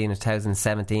 2016 and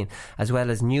 2017, as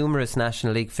well as numerous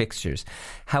National League fixtures.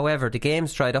 However, the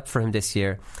games dried up for him this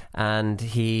year, and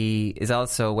he is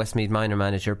also Westmeath minor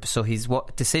manager. So his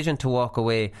decision to walk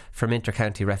away from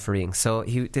inter-county refereeing. So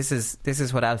this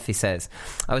is what Alfie says.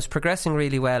 I was progressing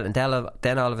really well, and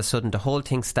then all of a sudden the whole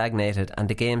thing everything stagnated and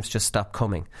the games just stopped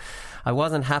coming. I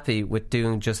wasn't happy with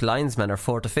doing just linesmen or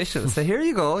fourth officials. So here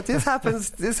you go. This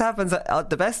happens at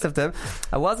the best of them.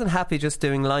 I wasn't happy just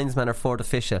doing linesman or fourth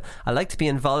official. I like to be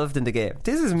involved in the game.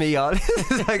 This is me on.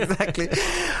 This is exactly.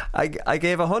 I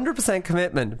gave 100%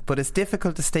 commitment, but it's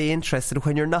difficult to stay interested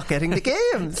when you're not getting the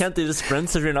games. Can't do the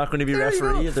sprints if you're not going to be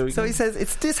referee. So he says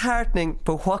it's disheartening,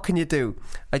 but what can you do?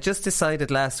 I just decided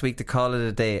last week to call it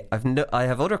a day. I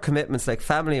have other commitments like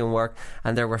family and work,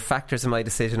 and there were factors in my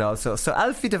decision also. So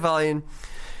Alfie Devine,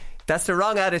 that's the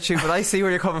wrong attitude, but I see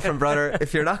where you're coming from, brother.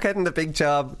 If you're not getting the big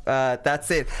job,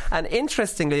 that's it. And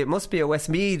interestingly, it must be a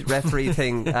Westmeath referee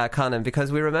thing, Conan,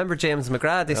 because we remember James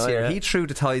McGrath this year. He threw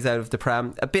the toys out of the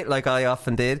pram, a bit like I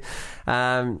often did.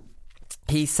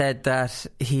 He said that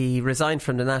he resigned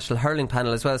from the national hurling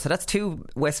panel as well. So that's 2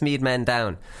 Westmeath men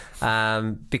down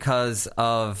because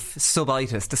of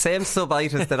subitis, the same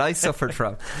subitis that I suffered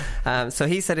from. So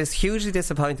he said it's hugely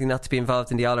disappointing not to be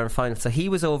involved in the All-Ireland final. So he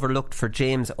was overlooked for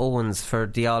James Owens for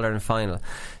the All-Ireland final.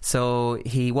 So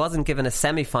he wasn't given a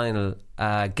semi-final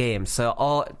game.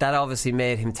 So that obviously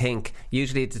made him think,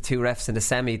 usually the 2 refs in the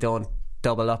semi don't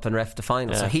double up and ref the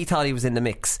final. So he thought he was in the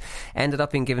mix, ended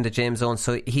up being given to James Owens,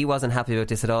 so he wasn't happy about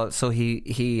this at all, so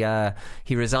he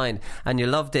resigned. And you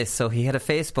love this, so he had a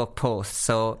Facebook post.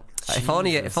 So if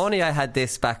only I had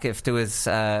this back, if there was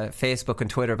Facebook and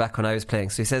Twitter back when I was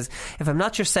playing. So he says, if I'm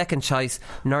not your second choice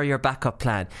nor your backup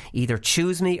plan, either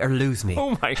choose me or lose me.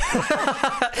 Oh my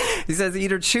God. He says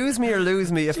either choose me or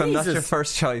lose me if I'm not your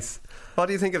first choice. What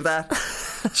do you think of that?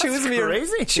 Choose me or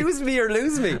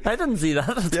lose me. I didn't see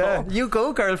that at all. You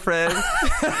go, girlfriend.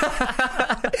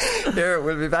 Here,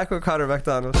 we'll be back with Conor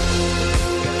McDonald.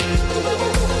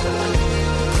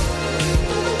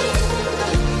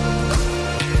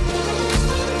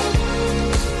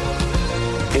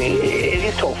 It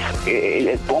is tough.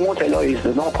 But I won't tell lies.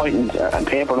 There's no point in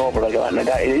papering over like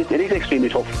that. It is extremely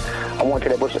tough. I won't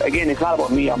tell you. But again, it's not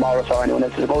about me or Morris or anyone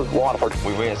else. It's about Waterford.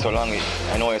 We waited so long.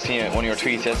 I know I've seen one of your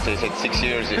tweets yesterday. It said 6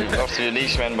 years. It's obviously a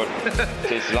leash man, but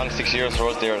it's a long 6 years for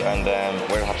us there,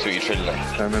 and we're absolutely thrilled.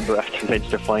 I remember after the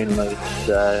Leinster final, I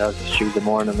was Tuesday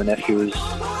morning. My nephew was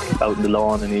out in the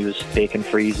lawn and he was baking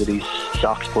freeze with his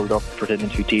socks pulled up, pretending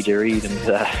to be TJ Reid,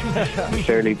 and he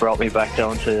fairly brought me back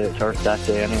down to earth that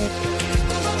day anyway.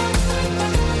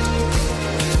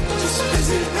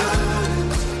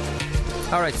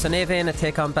 Alright, so Naomh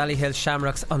take on Ballyhale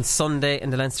Shamrocks on Sunday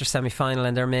in the Leinster semi-final,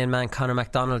 and their main man Conor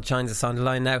McDonald joins us on the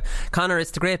line now. Conor,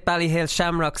 it's the great Ballyhale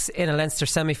Shamrocks in a Leinster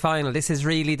semi-final. This is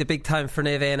really the big time for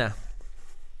Naomh.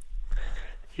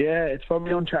 Yeah, it's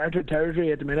probably uncharted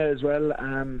territory at the minute as well.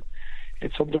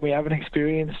 It's something we haven't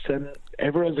experienced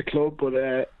ever as a club, but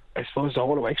I suppose the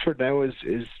whole of Wexford now is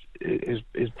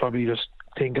probably just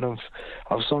thinking of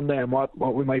Sunday and what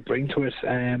we might bring to it.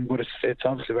 But it's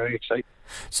obviously very exciting.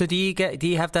 So do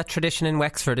you have that tradition in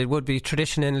Wexford? It would be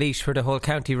tradition in Laois where the whole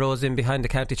county rose in behind the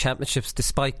county championships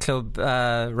despite club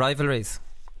rivalries.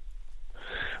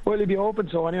 Well, it'd be open.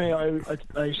 So anyway,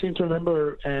 I seem to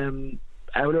remember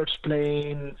Owlers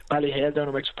playing Ballyhale down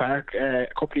in Wexford Park a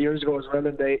couple of years ago as well,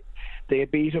 and they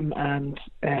had beat them, and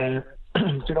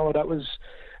you know, there was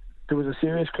a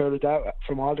serious crowd of that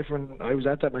from all different. I was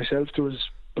at that myself. There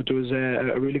was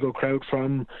a really good crowd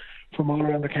from all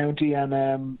around the county, and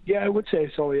I would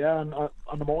say so. Yeah, and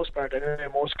on the most part, anyway,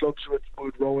 most clubs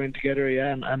would row in together,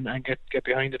 and get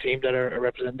behind the team that are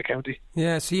representing the county.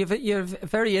 Yeah, so you've a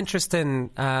very interesting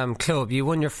club. You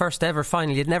won your first ever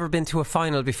final. You'd never been to a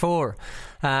final before,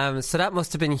 so that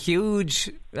must have been a huge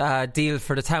deal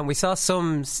for the town. We saw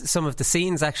some of the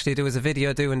scenes. Actually, there was a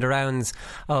video doing the rounds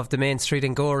of the main street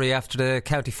in Gorey after the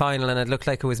county final, and it looked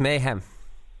like it was mayhem.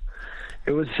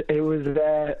 It was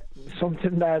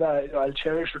something that I'll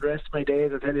cherish for the rest of my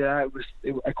days. I tell you that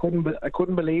I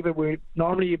couldn't believe it.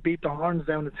 Normally you beat the horns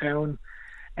down the town,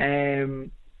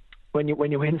 when you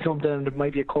win something, and there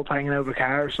might be a cup hanging out of a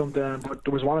car or something. But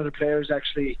there was one of the players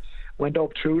actually went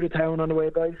up through the town on the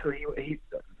way by, so he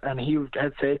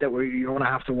had said that you're going to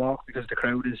have to walk because the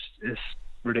crowd is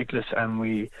ridiculous, and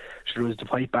there was the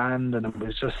pipe band, and it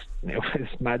was just, you know,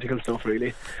 it's magical stuff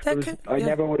really. I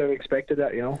never would have expected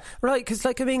that, you know. Right, because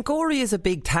Gorey is a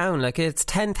big town. Like, it's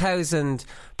 10,000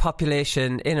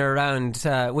 population in or around.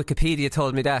 Wikipedia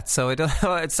told me that, so I don't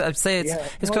know. I'd say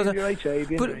it's close. You're right, Jay.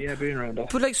 Being around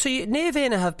that. But so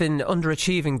Naomh have been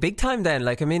underachieving big time then.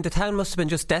 Like, I mean, the town must have been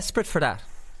just desperate for that.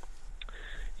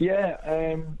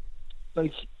 Yeah,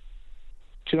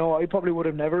 you know, I probably would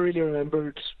have never really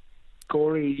remembered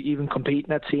Gorey even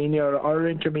competing at senior or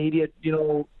intermediate, you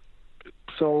know.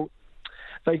 So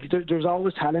there's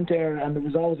always talent there, and there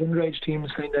was always underage teams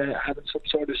kind of having some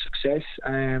sort of success,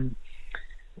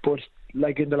 but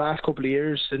like in the last couple of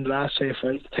years, in the last say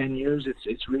 5 to 10 years,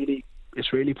 it's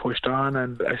really pushed on,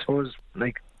 and I suppose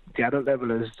like the adult level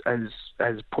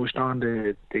has pushed on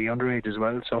the underage as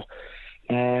well. So,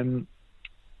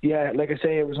 yeah, like I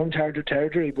say, it was uncharted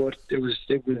territory, but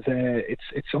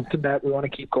it's something that we want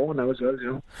to keep going now as well,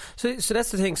 you know. So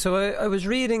that's the thing. So I was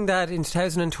reading that in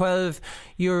 2012,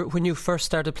 when you first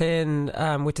started playing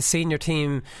with the senior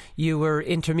team, you were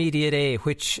intermediate A,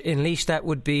 which in Laois that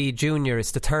would be junior.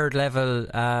 It's the third level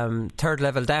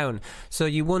down. So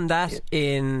you won that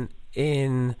in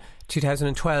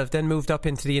 2012, then moved up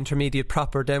into the intermediate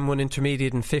proper, then won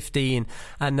intermediate in 15,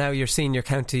 and now you're senior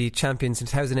county champions in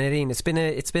 2018. It's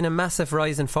been a massive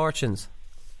rise in fortunes.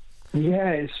 Yeah,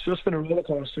 it's just been a roller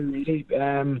coaster, really.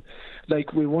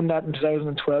 Like we won that in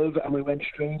 2012, and we went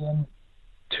straight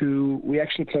we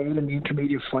actually played in the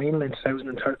intermediate final in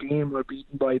 2013. We were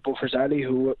beaten by Buffers Alley,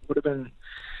 who would have been,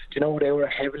 you know, they were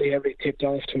heavily tipped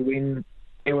off to win.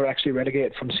 They were actually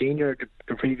relegated from senior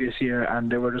the previous year,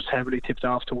 and they were just heavily tipped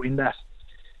off to win that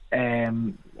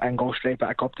and go straight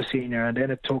back up to senior. And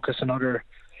then it took us another,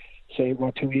 say,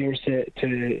 2 years to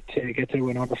get to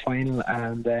another final.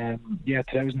 And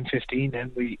 2015,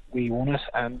 then we won it.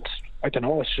 And I don't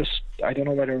know, I don't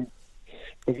know whether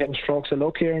we're getting strokes of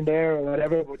luck here and there or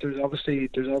whatever, but there's obviously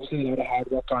a lot of hard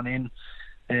work gone in.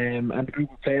 And the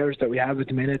group of players that we have at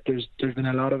the minute, there's been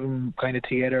a lot of them kind of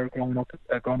together, growing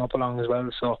up along as well.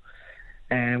 So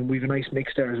we've a nice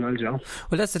mix there as well, you know.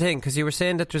 Well, that's the thing, because you were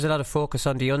saying that there's a lot of focus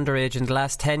on the underage in the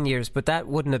last 10 years, but that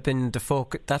wouldn't have been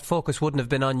that focus wouldn't have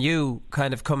been on you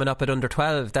kind of coming up at under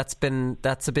 12. That's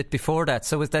a bit before that.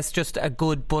 So that's just a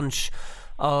good bunch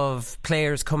of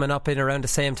players coming up in around the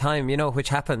same time, you know, which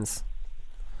happens.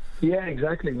 Yeah,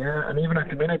 exactly. Yeah, and even at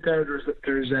the minute there's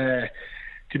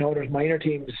you know, there's minor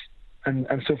teams and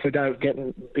stuff like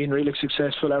that being really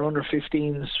successful. Our under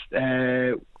 15s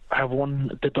have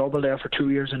won the double there for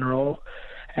 2 years in a row.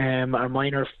 Our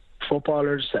minor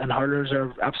footballers and hurlers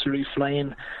are absolutely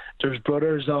flying. There's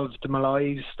brothers of the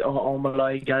Malays, Owen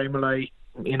Malay, Gary Malay.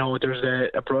 You know, there's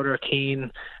a brother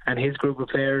Keane and his group of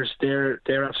players. They're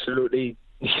absolutely,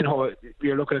 you know,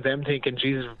 you're looking at them thinking,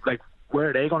 Jesus, like, where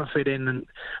are they going to fit in and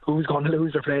who's going to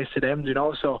lose their place to them? You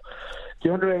know, so the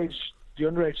underage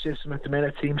system at the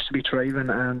minute seems to be thriving,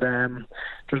 and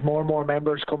there's more and more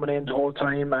members coming in the whole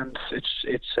time, and it's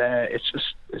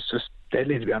just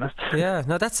deadly, to be honest. Yeah,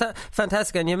 no, that's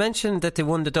fantastic. And you mentioned that they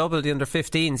won the double, the under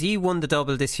 15s. He won the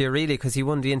double this year, really, because he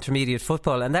won the intermediate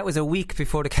football, and that was a week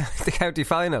before the county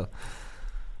final.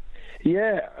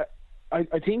 Yeah, I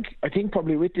think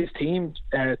probably with this team,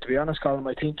 to be honest, Colin,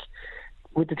 I think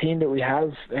with the team that we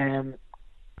have,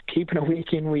 keeping a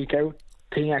week in, week out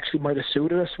thing actually might have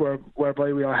suited us,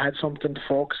 whereby we all had something to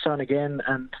focus on again.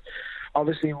 And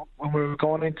obviously when we were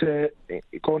going into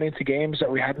games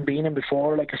that we hadn't been in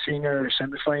before, like a senior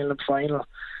semi-final and final,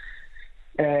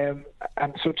 and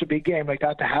such a big game like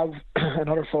that, to have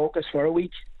another focus for a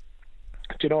week,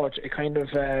 you know, it kind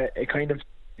of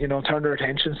you know, turned our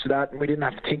attentions to that, and we didn't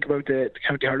have to think about the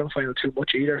county hurling final too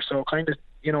much either. So kind of,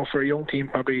 you know, for a young team,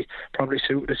 probably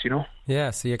suited us, you know. Yeah,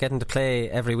 so you're getting to play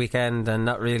every weekend and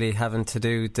not really having to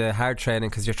do the hard training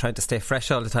because you're trying to stay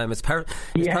fresh all the time. Exactly.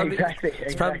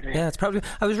 It's probably.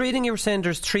 I was reading you were saying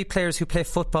there's 3 players who play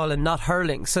football and not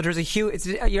hurling. So there's a huge.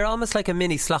 You're almost like a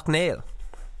mini Slough-Nail.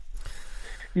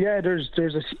 Yeah, there's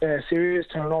a serious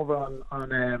turnover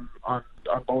on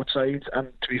both sides,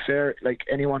 and to be fair, like,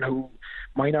 anyone who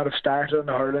might not have started on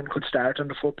the hurling could start on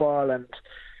the football, and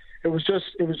it was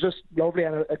just lovely.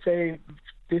 And I'd say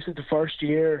this is the first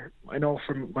year, I know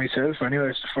for myself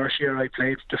anyway, it's the first year I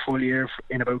played the full year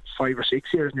in about 5 or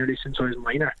 6 years nearly since I was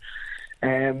minor,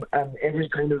 and every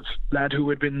kind of lad who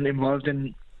had been involved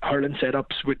in hurling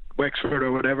setups with Wexford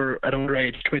or whatever at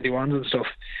underage 21s and stuff,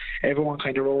 everyone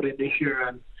kind of rode in this year,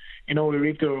 and you know, we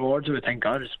reaped the rewards of it, thank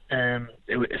God,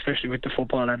 especially with the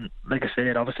football, and like I say,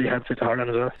 it obviously helps with the hurling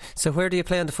as well. So where do you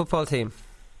play on the football team?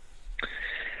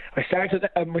 I started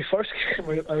my first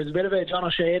game. I was a bit of a John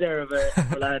O'Shea there of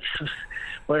a lad.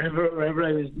 Wherever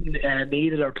I was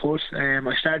needed or put. I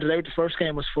started out, the first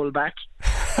game was full back.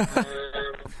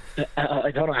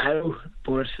 I don't know how,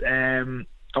 but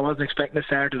I wasn't expecting to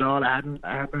start at all. I hadn't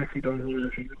actually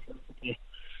done it,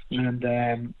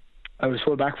 and I was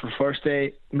full back for the first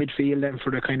day, midfield then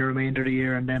for the kind of remainder of the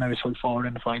year, and then I was full forward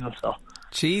in the final. So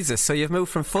Jesus, so you've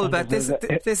moved from full back. This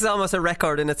is almost a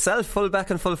record in itself, full back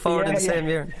and full forward in the same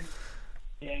year.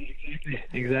 Yeah,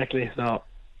 exactly. So,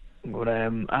 but I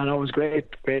know it was great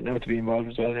now to be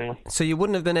involved as well. You know. So you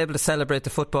wouldn't have been able to celebrate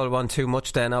the football one too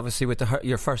much then, obviously, with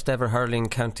your first ever hurling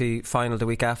county final the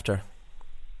week after.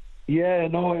 Yeah,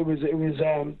 no, it was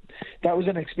that was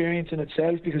an experience in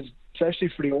itself, because especially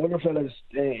for the older fellas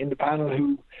in the panel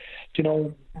who, you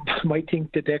know, might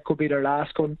think that could be their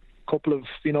last couple of,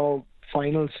 you know,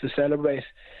 finals to celebrate.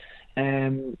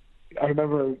 I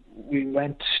remember we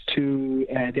went to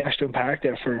the Ashton Park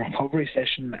there for a recovery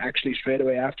session actually straight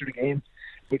away after the game,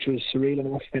 which was surreal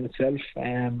enough in itself.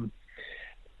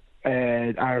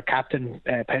 Our captain,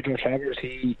 Pedro Travers,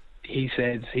 he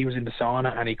said he was in the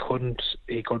sauna and he couldn't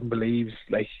believe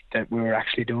like that we were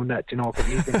actually doing that, you know,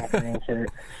 because he's been happening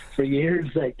for years,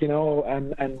 like, you know,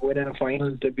 and within a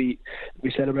final there'd be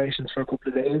celebrations for a couple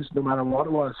of days no matter what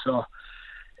it was. So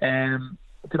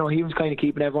you know, he was kind of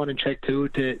keeping everyone in check too,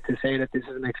 to say that this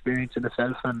is an experience in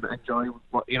itself and enjoy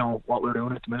what we're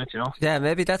doing at the minute, you know. Yeah,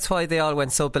 maybe that's why they all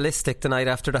went so ballistic the night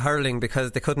after the hurling,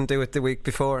 because they couldn't do it the week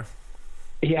before.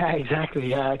 Yeah, exactly.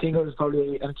 Yeah, I think it was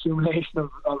probably an accumulation of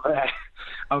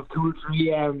 2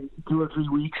 or 3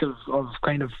 weeks of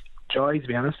kind of joy, to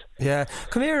be honest. Yeah,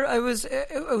 come here. It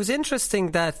was interesting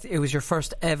that it was your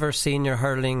first ever senior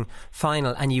hurling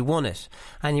final, and you won it.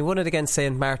 And you won it against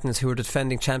St Martin's, who were the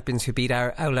defending champions, who beat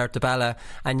Oulart Dabala,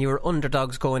 and you were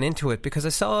underdogs going into it. Because I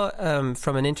saw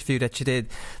from an interview that you did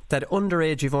that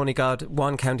underage you've only got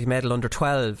 1 county medal under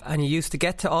 12, and you used to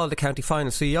get to all the county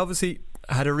finals. So you obviously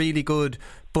had a really good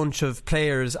bunch of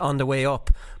players on the way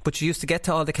up, but you used to get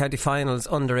to all the county finals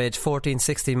underage, 14,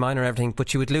 16, minor, everything,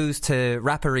 but you would lose to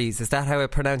Rapparees. Is that how I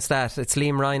pronounce that? It's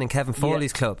Liam Ryan and Kevin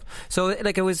Foley's club. So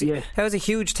like it was a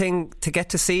huge thing to get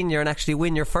to senior and actually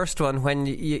win your first one when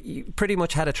you pretty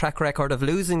much had a track record of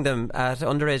losing them at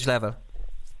underage level.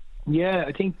 Yeah,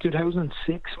 I think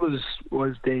 2006 was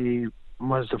the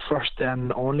first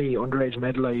and only underage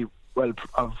medal of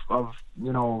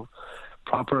you know,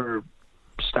 proper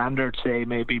standard, say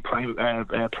maybe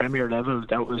premier level.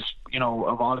 That was, you know,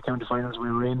 of all the county finals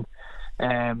we were in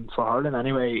for hurling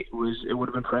anyway, it would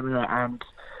have been premier. And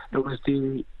that was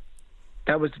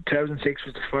 2006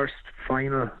 was the first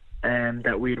final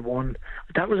that we'd won.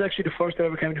 That was actually the first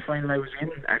ever county final I was in,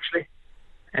 actually,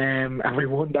 and we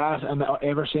won that. And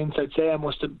ever since, I'd say I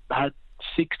must have had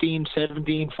 16,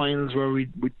 17 finals where we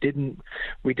didn't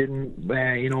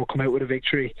you know, come out with a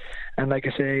victory. And like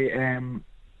I say,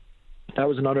 that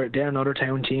was another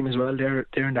town team as well. They're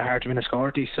in the heart of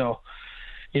Enniscorthy. So,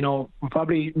 you know,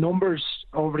 probably numbers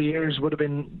over the years would have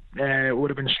been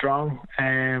strong,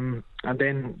 and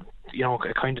then, you know,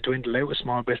 it kind of dwindled out a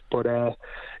small bit. But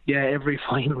yeah, every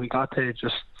final we got to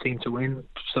just seemed to win.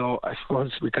 So I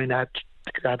suppose we kind of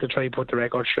had to try and put the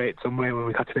record straight some way when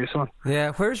we got to this one.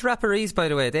 Yeah, where's Rapparees, by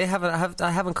the way? I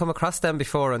haven't come across them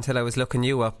before until I was looking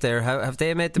you up there. Have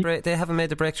they made the break? They haven't made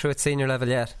the breakthrough at senior level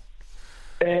yet.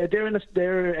 They're in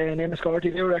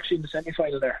Enniscorthy. They were actually in the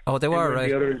semi-final there. Oh, they were, right?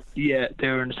 They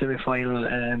were in the semi-final,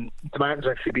 and the Martins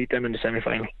actually beat them in the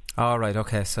semi-final. Oh, right,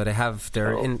 okay. So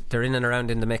they're in and around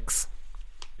in the mix.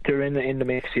 They're in the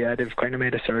mix, yeah. They've kind of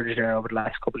made a surge there over the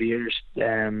last couple of years,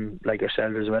 like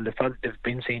yourselves as well. They've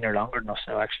been senior longer than us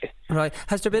now, actually. Right.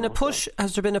 Has there been a push?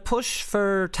 Has there been a push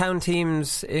for town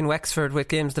teams in Wexford with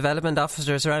games development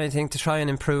officers or anything to try and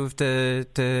improve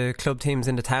the club teams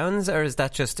in the towns, or is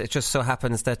that it just so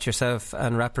happens that yourself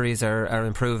and Rapparees are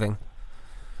improving?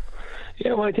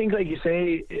 Yeah, well, I think, like you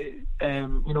say, you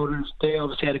know, they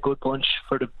obviously had a good bunch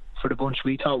for the bunch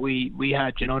we thought we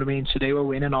had, you know what I mean? So they were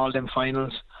winning all them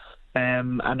finals,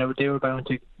 and they were bound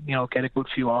to, you know, get a good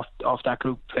few off that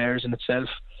group of players in itself.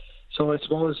 So I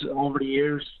suppose over the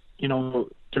years, you know,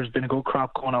 there's been a good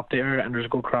crop going up there, and there's a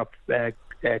good crop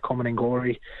coming in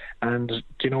Gorey, and,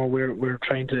 you know, we're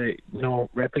trying to, you know,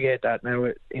 replicate that now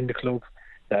in the club,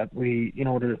 that we, you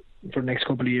know, for the next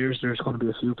couple of years there's going to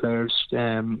be a few players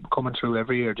coming through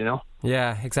every year, you know.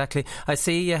 Yeah, exactly. I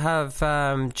see you have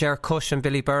Ger Cush and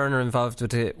Billy Byrne are involved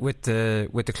with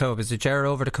the club. Is it Ger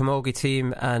over the Camogie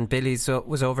team and Billy's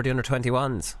was over the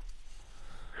under-21s?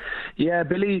 Yeah,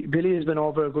 Billy has been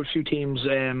over a good few teams.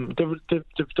 They've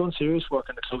done serious work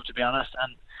in the club, to be honest,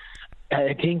 and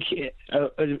I think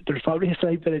there's probably a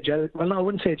slight bit of jealousy. Well, no, I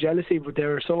wouldn't say jealousy, but they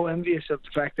were so envious of the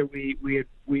fact that we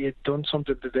had done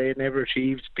something that they had never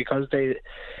achieved, because they,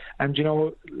 and, you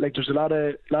know, like, there's a lot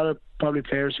of probably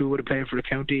players who would have played for the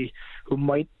county who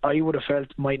I would have felt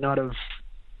might not have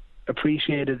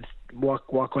appreciated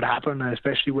what could happen,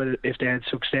 especially if they had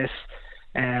success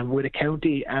with a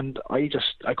county. And I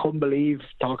couldn't believe,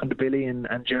 talking to Billy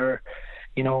and Ger,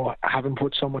 you know, having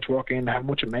put so much work in, how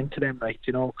much it meant to them, like,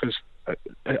 you know, because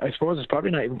I suppose it's probably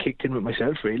not even kicked in with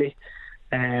myself, really.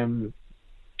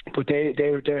 But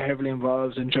they're heavily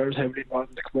involved, and Ger's heavily involved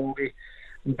in the Camogie,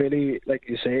 Billy, like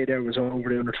you say, there was over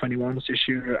the under-21s this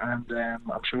year, and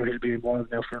I'm sure he'll be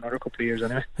involved now for another couple of years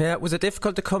anyway. Yeah, was it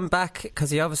difficult to come back,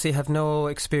 because you obviously have no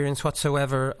experience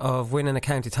whatsoever of winning a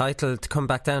county title, to come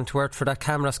back down to earth for that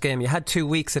Camross game? You had 2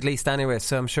 weeks at least anyway,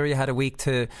 so I'm sure you had a week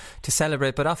to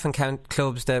celebrate, but often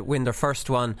clubs that win their first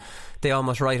one, they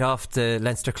almost write off the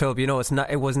Leinster club. You know,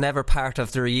 it was never part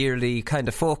of their yearly kind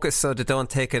of focus, so they don't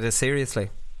take it as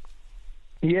seriously.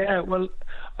 Yeah, well,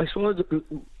 I suppose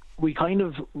we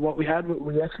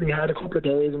actually had a couple of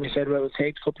days, and we said, well, we'll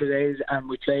take a couple of days, and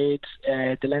we played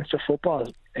the Leinster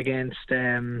football against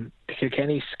the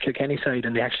Kilkenny side,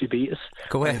 and they actually beat us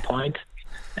by a point,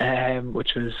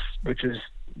 which was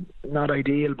not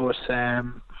ideal, but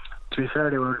to be fair,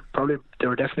 they were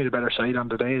definitely the better side on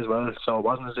the day as well. So it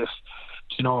wasn't as if,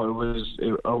 you know,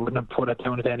 I wouldn't have put it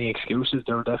down with any excuses.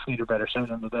 They were definitely the better side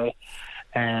on the day.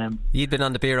 You'd been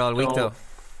on the beer all week though.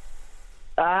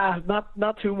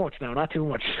 Not too much now, not too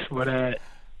much. But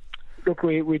look,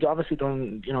 we'd obviously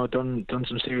done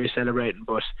some serious celebrating.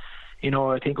 But you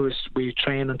know, I think we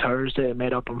trained on Thursday,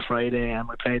 made up on Friday, and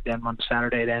we played them on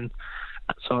Saturday. Then,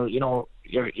 so you know,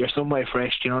 you're some way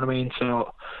fresh. Do you know what I mean?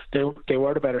 So they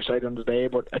were the better side on the day.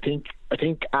 But I think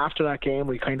after that game,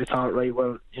 we kind of thought, right,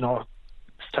 well, you know,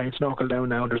 it's time to knuckle down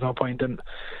now. There's no point in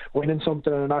winning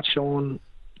something and not showing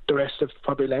the rest of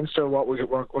probably Leinster what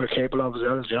we're capable of as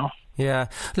well, you know. Yeah,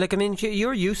 like I mean,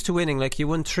 you're used to winning. Like you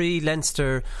won 3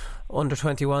 Leinster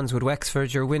under-21s with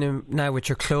Wexford. You're winning now with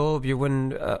your club. You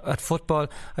win at football.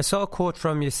 I saw a quote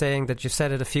from you saying that you've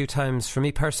said it a few times. For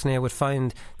me personally, I would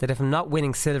find that if I'm not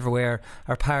winning silverware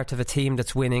or part of a team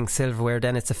that's winning silverware,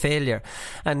 then it's a failure.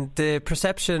 And the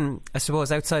perception, I suppose,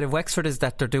 outside of Wexford is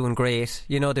that they're doing great.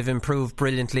 You know, they've improved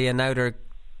brilliantly, and now they're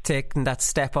taking that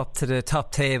step up to the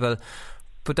top table.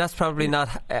 But that's probably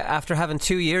not, after having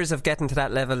 2 years of getting to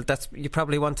that level, you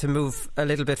probably want to move a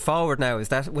little bit forward now.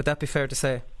 Would that be fair to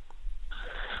say?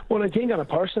 Well, I think on a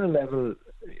personal level,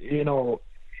 you know,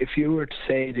 if you were to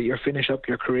say that you're finish up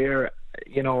your career,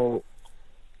 you know,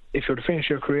 if you were to finish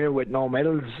your career with no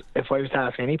medals, if I was to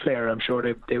ask any player, I'm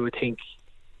sure they would think,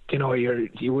 you know,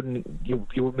 you wouldn't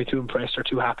be too impressed or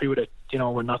too happy with it, you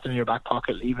know, with nothing in your back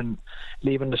pocket, leaving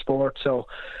the sport. So,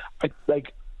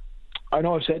 I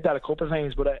know I've said that a couple of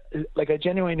times, but I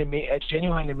genuinely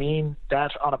mean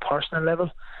that on a personal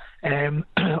level.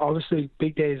 Obviously,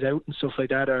 big days out and stuff like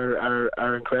that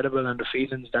are incredible, and the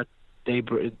feelings that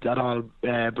all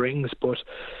brings. But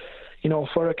you know,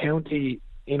 for a county,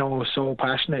 you know, so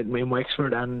passionate in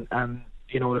Wexford and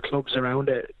you know the clubs around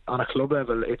it on a club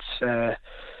level, it's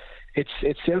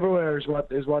silverware is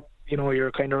what you know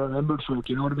you're kind of remembered for. Do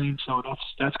you know what I mean? So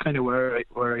that's kind of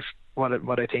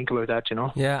what I think about that, you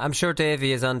know. Yeah, I'm sure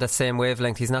Davey is on the same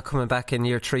wavelength. He's not coming back in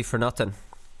year 3 for nothing.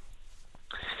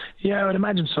 Yeah, I would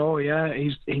imagine so. Yeah,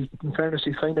 he's in fairness,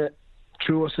 he's kind of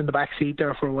threw us in the back seat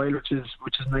there for a while, which is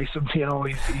nice of him. You know,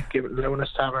 he's allowing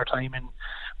us to have our time in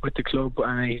with the club,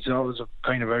 and he's always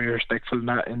kind of very respectful in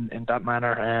that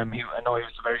manner. I know he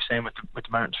was the very same with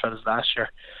the Martins fellas last year.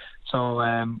 So,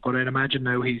 but I'd imagine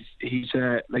now he's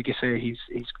like you say,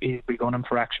 he's begun him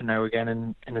for action now again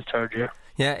in his 3rd year.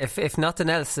 Yeah, if nothing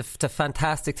else, if the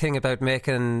fantastic thing about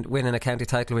winning a county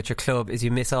title with your club is you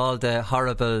miss all the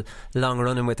horrible long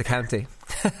running with the county.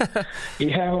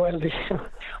 Yeah, well,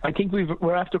 I think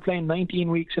we're after playing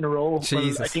 19 weeks in a row.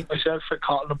 Jesus. Well, I think myself and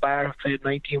Colin and Barr have played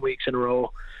 19 weeks in a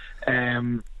row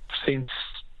since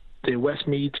the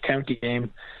Westmeath county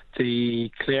game, the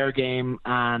Clare game,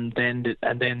 and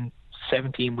then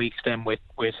 17 weeks then with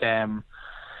Corey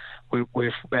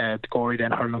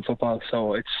then hurling football.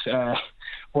 So it's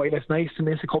while it's nice to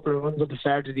miss a couple of runs at the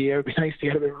start of the year, it'd be nice to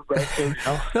get a bit of a break too, you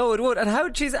know? No, it would. And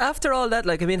after all that,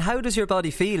 like, I mean, how does your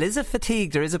body feel? Is it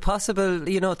fatigued, or is it possible,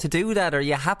 you know, to do that? Are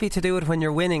you happy to do it when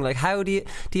you're winning? Like, how do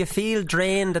you feel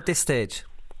drained at this stage?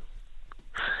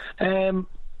 Like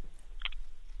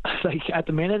at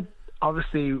the minute,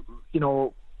 obviously, you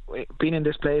know, being in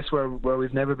this place where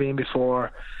we've never been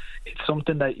before, it's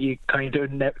something that you kind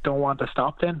of don't want to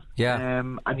stop then. Yeah.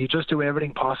 And you just do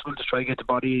everything possible to try to get the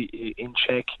body in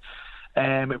check.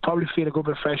 I probably feel a good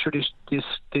bit fresher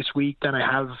this week than I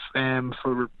have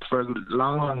for a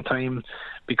long time,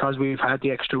 because we've had the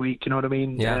extra week, you know what I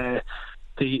mean? Yeah.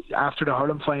 After the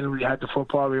hurling final, we had the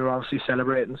football, we were obviously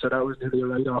celebrating, so that was nearly a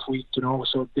write-off week, you know.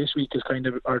 So this week is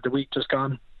the week just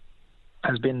gone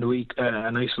has been the week,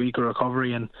 a nice week of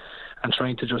recovery and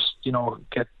trying to just, you know,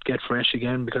 get fresh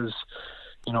again, because,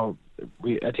 you know,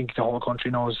 I think the whole country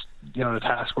knows, you know, the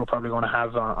task we're probably going to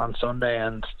have on Sunday,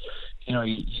 and,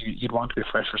 you'd want to be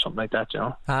fresh for something like that,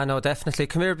 No, definitely.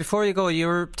 Come here, before you go, you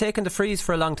were taking the frees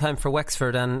for a long time for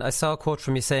Wexford, and I saw a quote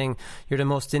from you saying you're the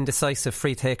most indecisive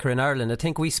free taker in Ireland. I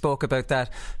think we spoke about that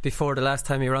before the last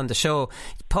time you were on the show.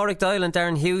 Pádraig Doyle and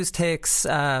Darren Hughes takes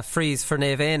frees for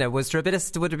Navéna. Would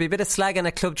there be a bit of slagging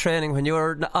at club training when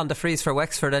you're on the frees for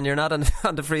Wexford and you're not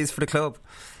on the frees for the club?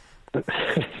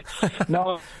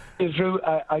 No, it's true.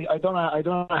 I don't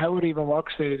know how it even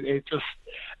works. It just,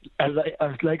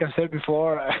 like I said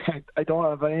before, I don't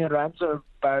have any other answer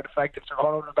about the fact if they're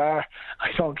going over the bar. I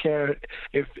don't care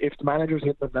if the manager's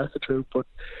hitting them. That's the truth. But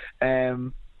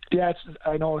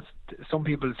I know some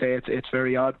people say it's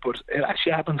very odd, but it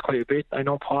actually happens quite a bit. I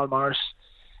know Paul Morris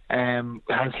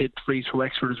has hit frees for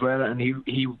Wexford as well, and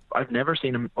I've never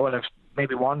seen him. Well, I've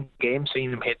maybe one game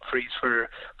seen him hit frees for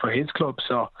his club.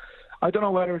 So I don't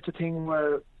know whether it's a thing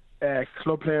where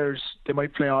club players, they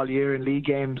might play all year in league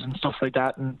games and stuff like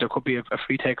that, and there could be a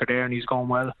free taker there and he's going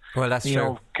well. Well, that's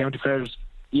true. County players,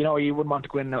 you wouldn't want to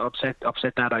go in and upset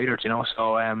that either,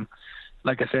 so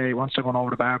like I say, once they're going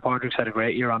over the bar, Pádraig's had a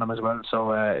great year on him as well,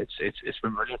 so it's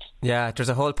been brilliant. Yeah, there's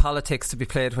a whole politics to be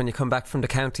played when you come back from the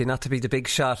county, not to be the big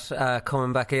shot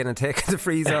coming back in and taking the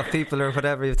frees off people or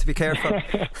whatever. You have to be careful.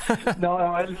 No,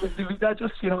 that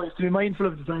just, you have to be mindful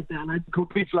of the fact that, and I could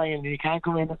be flying and you can't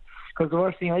come in. Because the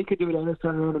worst thing I could do then is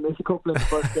turn around and miss a couple in the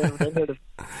first game, and then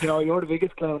you're the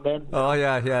biggest clown then. Oh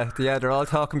yeah, they're all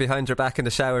talking behind your back in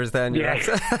the showers then. Yeah,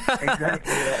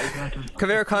 exactly. Come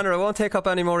here, Conor, I won't take up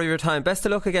any more of your time. Best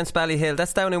of luck against Ballyhale.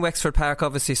 That's down in Wexford Park,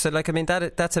 obviously, so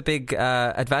that's a big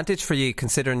advantage for you,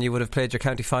 considering you would have played your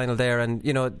county final there, and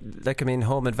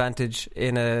home advantage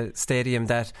in a stadium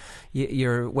that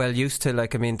you're well used to.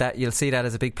 That you'll see that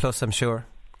as a big plus, I'm sure.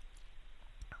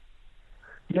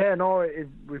 Yeah, no,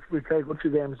 we've played good few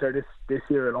games there this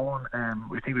year alone.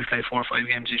 We think we've played 4 or 5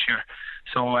 games this year.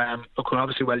 So, look, we're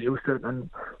obviously well used to it, and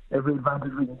every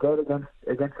advantage we can get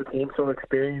against the team so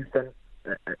experienced, and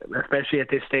especially at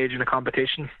this stage in the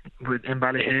competition in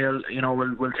Ballyhale,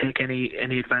 we'll take any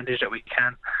advantage that we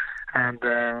can. And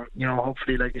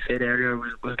hopefully, like you said earlier,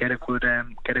 we'll get a good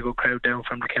crowd down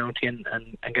from the county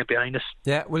and get behind us.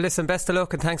 Yeah, well, listen, best of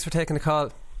luck and thanks for taking the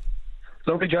call.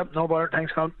 Lovely job, no bother.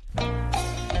 Thanks, Colin.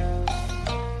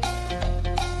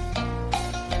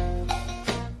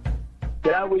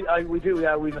 Yeah, we do.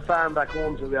 Yeah, we have a farm back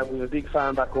home, so we have a big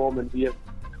farm back home, and we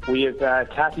have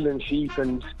cattle and sheep,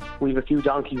 and we have a few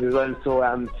donkeys as well.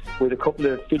 So we had a couple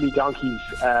of filly donkeys.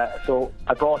 So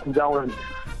I brought them down, and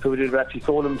so we actually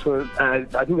sold them to.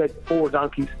 I think I had 4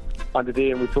 donkeys on the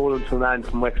day, and we sold them to a man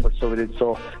from Wexford. So we did.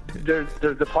 So there's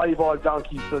the piebald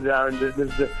donkey, so there, and there's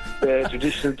the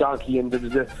traditional donkey, and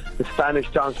there's the Spanish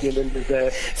donkey, and then there's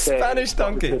the Spanish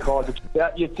donkey. They call it.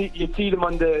 Yeah, you see them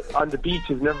on the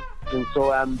beaches and everything. And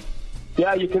so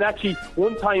you can actually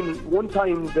one time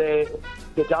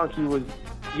the donkey was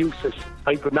useless,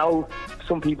 right? But now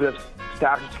some people have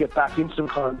started to get back into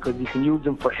them because you can use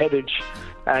them for headage,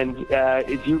 and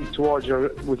it's used towards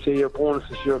your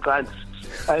bonuses, your grants.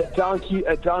 A donkey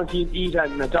eat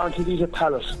and a donkey eat a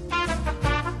pallet.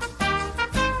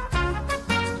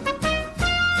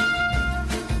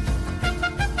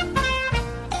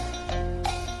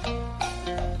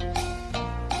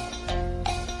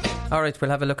 Alright,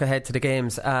 we'll have a look ahead to the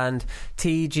games, and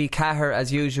TG Cahir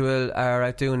as usual are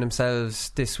outdoing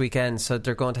themselves this weekend, so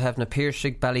they're going to have na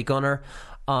Piarsaigh Ballygunner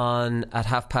on at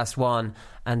 1:30,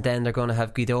 and then they're going to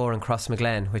have Gweedore and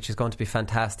Crossmaglen, which is going to be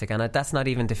fantastic, and that's not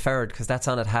even deferred because that's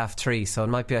on at 3:30, so it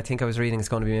might be, I think I was reading it's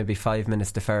going to be maybe 5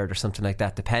 minutes deferred or something like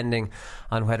that, depending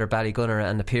on whether Ballygunner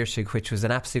and the Piarsaigh, which was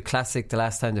an absolute classic the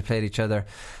last time they played each other,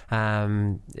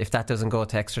 if that doesn't go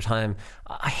to extra time.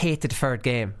 I hate the deferred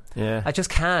game. Yeah, I just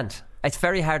can't. It's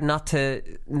very hard not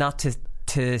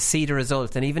to see the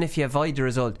result, and even if you avoid the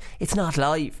result, it's not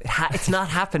live. It's not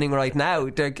happening right now.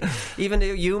 Even though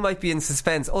you might be in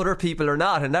suspense, other people are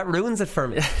not, and that ruins it for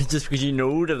me. Just because you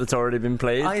know that it's already been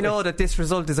played. I know that this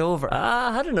result is over.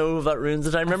 I don't know if that ruins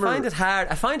it. I find it hard.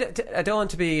 I don't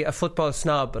want to be a football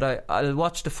snob, but I'll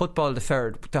watch the football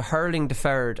deferred. The hurling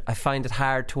deferred, I find it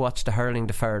hard to watch the hurling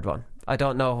deferred one. I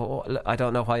don't know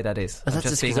why that is. That's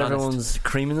just because everyone's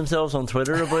creaming themselves on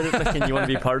Twitter about it, and you want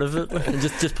to be part of it, and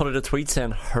just put out a tweet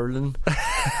saying hurling.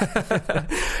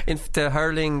 The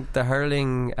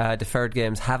hurling deferred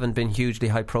games haven't been hugely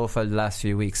high profile the last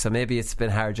few weeks, so maybe it's been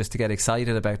hard just to get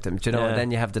excited about them, and then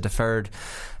you have the deferred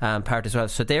part as well.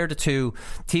 So they're the two.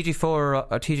 TG4 or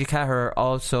TG Cahir are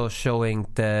also showing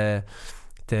the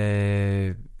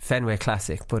Fenway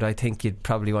Classic, but I think you'd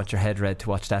probably want your head red to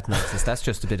watch that nonsense. That's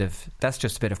just a bit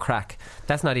of crack.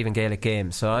 That's not even Gaelic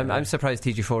games. So I'm surprised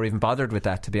TG4 even bothered with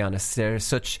that, to be honest. They're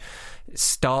such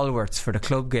stalwarts for the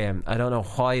club game. I don't know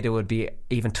why they would be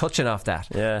even touching off that.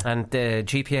 Yeah. And the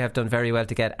GPA have done very well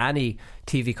to get any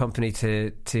TV company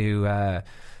to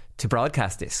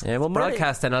broadcast this. Yeah, well,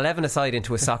 broadcast an 11-a-side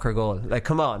into a soccer goal. Like,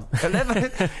 come on.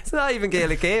 11, it's not even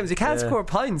Gaelic games. You can't score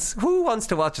points. Who wants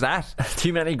to watch that?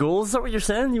 Too many goals, is that what you're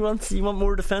saying? You want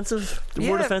more defensive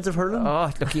hurling?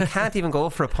 Oh, look, you can't even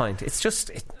go for a point. It's just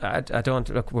I don't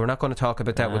look, we're not going to talk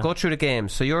about that. We'll go through the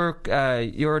games. So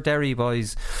your Derry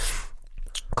boys,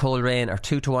 Coleraine, are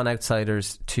 2-1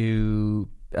 outsiders to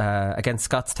against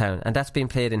Scottstown, and that's being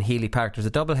played in Healy Park. There's a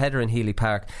double header in Healy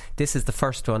Park. This is the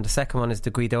first one. The second one is the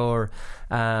Guidor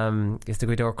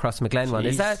Crossmaglen one.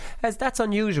 That's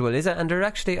unusual, is it? And they're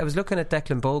actually, I was looking at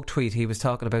Declan Bogue tweet, he was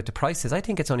talking about the prices. I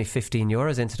think it's only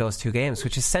 €15 into those two games,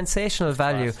 which is sensational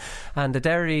value. And the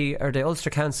Derry or the Ulster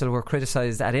Council were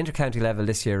criticised at intercounty level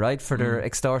this year, right, for their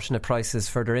extortionate prices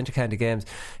for their intercounty games.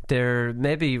 They're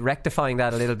maybe rectifying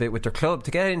that a little bit with their club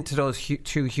to get into those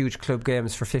two huge club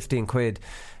games for £15.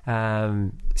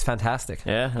 It's fantastic.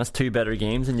 Yeah, that's two better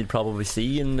games than you'd probably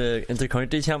see in the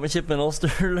Intercounty Championship in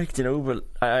Ulster. Like, you know, but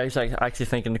I was actually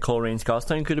thinking the Coleraine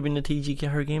Scottstown could have been the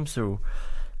TG4 game, so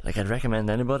like I'd recommend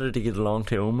anybody to get along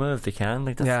to Oma if they can.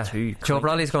 Like, that's Joe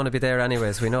Brawley's going to be there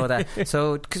anyways, we know that.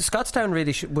 So Scottstown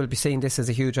really will be seeing this as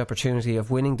a huge opportunity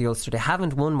of winning the Ulster. They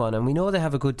haven't won one, and we know they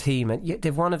have a good team, and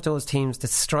they've one of those teams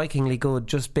that's strikingly good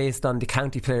just based on the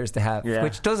county players they have,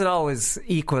 which doesn't always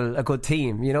equal a good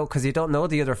team, you know, because you don't know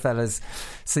the other fellas.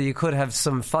 So you could have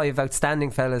some 5 outstanding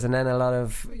fellas and then a lot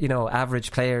of, you know, average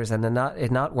players, and then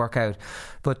it not work out.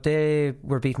 But they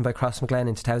were beaten by Crossmaglen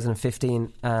in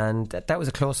 2015, and that was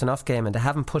a close enough game, and they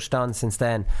haven't pushed on since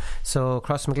then. So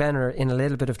Crossmaglen are in a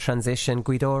little bit of transition.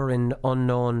 Guidor in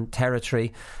unknown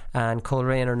territory, and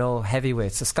Coleraine are no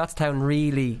heavyweights. So Scottstown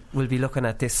really will be looking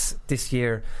at this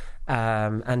year.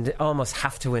 And almost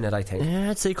have to win it, I think. Yeah,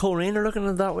 I'd say Coleraine are looking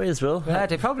at it that way as well. Yeah,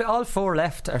 they probably all 4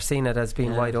 left are seeing it as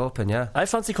being wide open. Yeah, I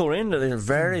fancy Coleraine. They're a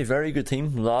very, very good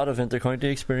team. A lot of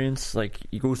intercounty experience. Like,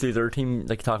 you go through their team,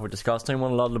 like you talk about the Scottstown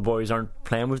one, a lot of the boys aren't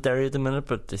playing with Derry at the minute,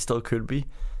 but they still could be.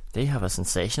 They have a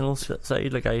sensational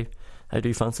side. Like, I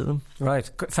do fancy them.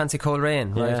 Right, fancy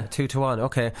Coleraine, right? 2-1.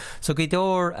 Okay, so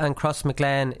Guidor and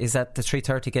Crossmaglen is at the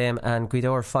 3:30 game, and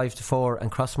Guidor 5-4 and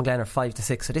Crossmaglen are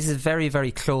 5-6. So this is very,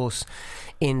 very close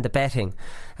in the betting.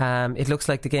 It looks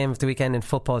like the game of the weekend in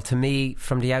football to me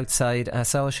from the outside. I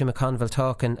saw Oisin McConville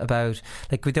talking about,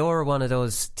 like, Guidor are one of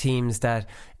those teams that,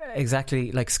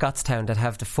 exactly like Scottstown, that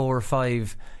have the 4 or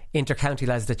 5 intercounty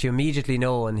lads that you immediately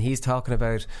know, and he's talking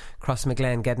about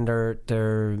Crossmaglen getting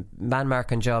their man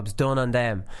marking jobs done on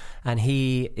them, and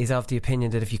he is of the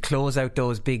opinion that if you close out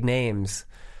those big names,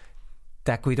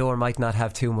 that Guidor might not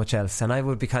have too much else. And I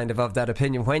would be kind of that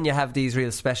opinion when you have these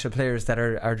real special players that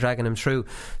are dragging them through.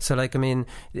 So, like, I mean,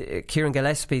 Kieran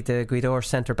Gillespie, the Guidor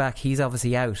centre back, he's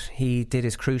obviously out. He did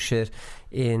his cruciate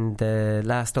in the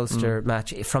last Ulster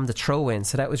match from the throw-in,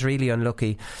 so that was really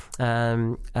unlucky. Who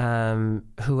else?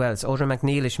 Odron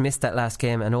McNeilish missed that last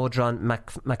game, and Odron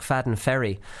McFadden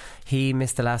Ferry, he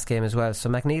missed the last game as well. So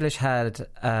McNeilish had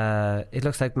it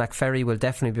looks like McFerry will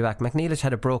definitely be back. McNeilish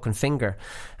had a broken finger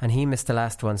and he missed the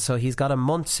last one, so he's got a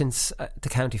month since the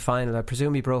county final. I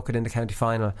presume he broke it in the county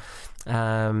final,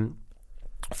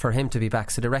 for him to be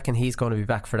back. So they reckon he's going to be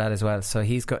back for that as well. So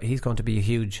he's going to be a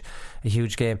huge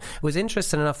game. It was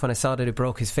interesting enough when I saw that he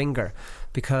broke his finger,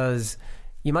 because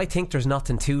you might think there's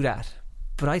nothing to that,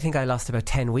 but I think I lost about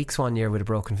 10 weeks one year with a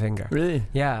broken finger. Really?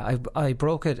 Yeah, I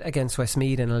broke it against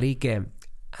Westmeath in a league game,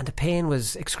 and the pain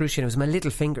was excruciating. It was my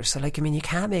little finger. So, like, I mean, you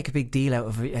can't make a big deal out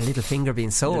of a little finger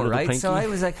being sore, right? Pinky. So I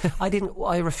was like,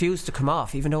 I refused to come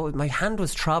off, even though my hand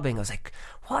was throbbing. I was like,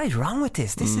 what is wrong with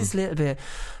this? This is a little bit...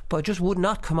 But it just would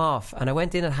not come off. And I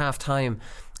went in at half time,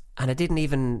 and I didn't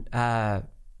even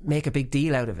make a big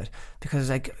deal out of it, because I was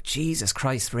like, Jesus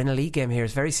Christ, we're in a league game here,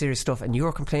 it's very serious stuff, and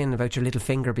you're complaining about your little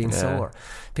finger being sore,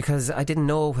 because I didn't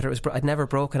know whether it was I'd never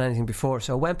broken anything before.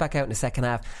 So I went back out in the second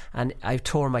half and I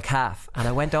tore my calf, and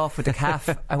I went off with the calf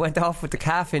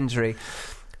calf injury.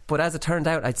 But as it turned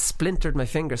out, I'd splintered my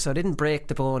finger, so I didn't break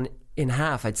the bone in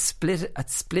half. I'd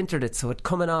splintered it, so it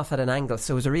coming off at an angle,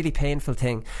 so it was a really painful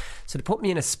thing. So they put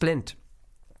me in a splint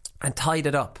and tied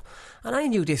it up, and I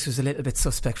knew this was a little bit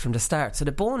suspect from the start. So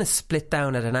the bone is split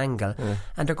down at an angle,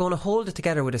 and they're going to hold it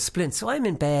together with a splint. So I'm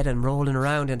in bed and rolling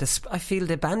around, and I feel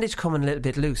the bandage coming a little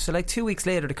bit loose. So like 2 weeks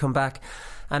later they come back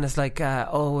and it's like,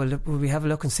 will we have a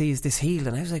look and see is this healed?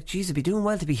 And I was like, geez, it'd be doing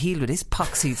well to be healed with this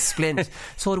poxy splint.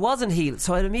 So it wasn't healed,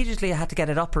 so I immediately had to get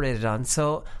it operated on.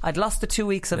 So I'd lost the 2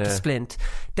 weeks of the splint,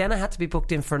 then I had to be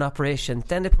booked in for an operation,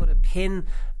 then they put a pin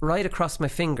right across my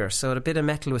finger, so a bit of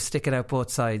metal was sticking out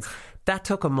both sides. That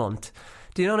took a month.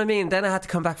 Do you know what I mean? Then I had to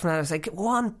come back from that. I was like,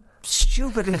 one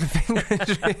stupid little finger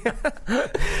injury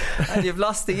and you've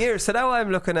lost the year. So now I'm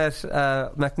looking at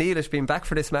McNeilish being back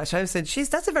for this match. I'm saying, geez,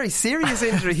 that's a very serious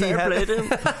injury he had.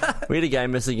 We had a guy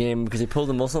miss a game because he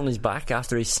pulled a muscle on his back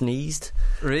after he sneezed.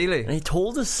 Really? And he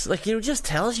told us, like, just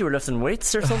tell us you were lifting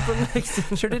weights or something.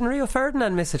 Sure, didn't Rio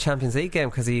Ferdinand miss a Champions League game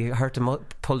because he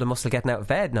pulled a muscle getting out of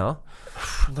bed? No,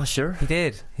 I'm not sure. He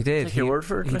did. Take your word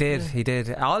for it. He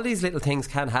did. All these little things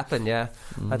can happen.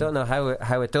 I don't know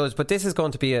how it does, but this is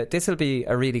going to be this will be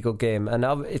a really good game, and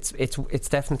it's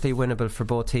definitely winnable for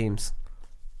both teams.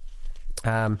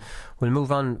 We'll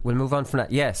move on from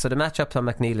that. Yeah, so the matchup on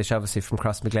McNeilish, obviously from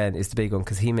Crossmaglen, is the big one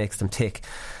because he makes them tick.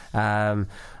 I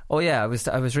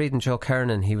was reading Joe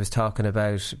Kernan. He was talking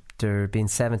about there being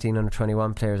 17 under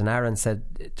 21 players, and Aaron said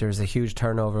there's a huge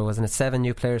turnover. Wasn't it 7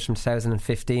 new players from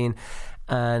 2015?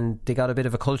 And they got a bit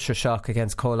of a culture shock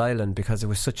against Coal Island because it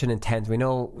was such an intense. We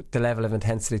know the level of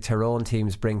intensity Tyrone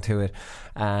teams bring to it,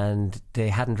 and they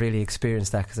hadn't really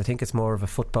experienced that because I think it's more of a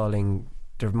footballing.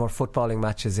 There are more footballing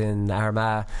matches in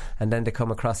Armagh, and then they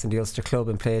come across in the Ulster Club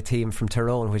and play a team from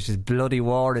Tyrone, which is bloody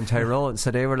war in Tyrone.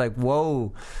 So they were like,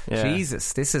 whoa,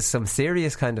 Jesus, this is some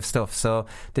serious kind of stuff. So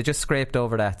they just scraped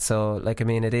over that. So,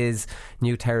 it is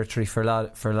new territory for a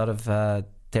lot of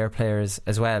their players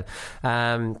as well.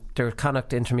 The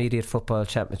Connacht Intermediate Football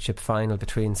Championship final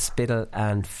between Spittle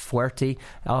and Fuerte.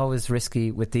 Always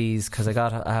risky with these because I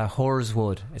got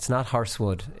Horswood. It's not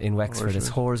Horsewood in Wexford, it's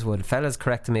Horswood. Fellas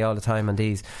correcting me all the time on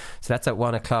these. So that's at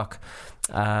 1 o'clock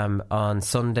on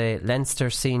Sunday. Leinster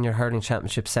Senior Hurling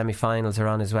Championship semi-finals are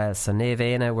on as well. So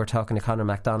Naveena, we're talking to Conor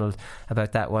McDonald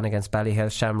about that one against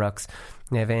Ballyhale Shamrocks.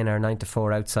 Naveena are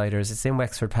 9-4 outsiders. It's in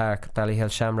Wexford Park.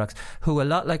 Ballyhale Shamrocks, who a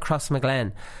lot like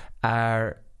Crossmaglen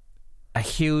are a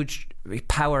huge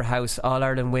powerhouse,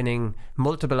 All-Ireland winning,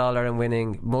 multiple All-Ireland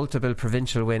winning, multiple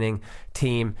provincial winning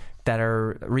team that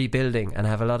are rebuilding and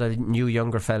have a lot of new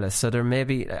younger fellas. So there may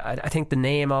be, I think the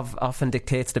name often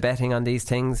dictates the betting on these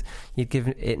things. You'd give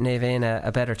Naveena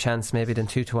a better chance maybe than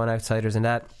 2-1 outsiders in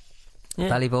that.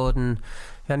 Ballyboden,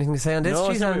 anything to say on this?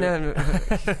 No,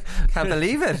 can't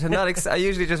believe it. I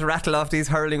usually just rattle off these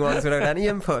hurling ones without any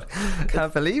input.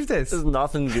 Can't believe this. This is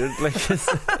nothing good.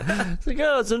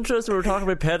 It's interesting. We were talking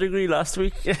about pedigree last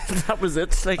week. That was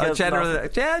it.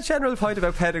 General point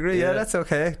about pedigree. Yeah, that's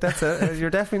okay. That's it. You're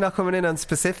definitely not coming in on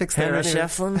specifics there. Henry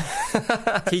Shefflin,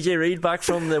 TJ Reid back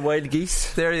from the Wild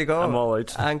Geese. There you go. I'm all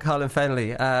out. And Colin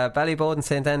Fennelly. Ballyboden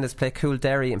St Enda's play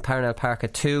Coolderry in Parnell Park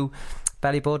at 2.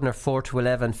 Ballyboden are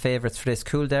 4-11 favourites for this.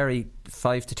 Coolderry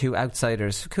 5-2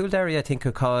 outsiders. Coolderry, I think,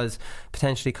 could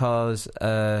potentially cause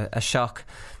a shock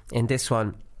in this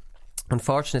one.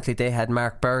 Unfortunately, they had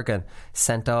Mark Bergen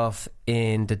sent off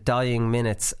in the dying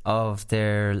minutes of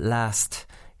their last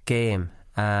game.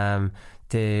 He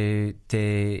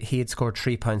had scored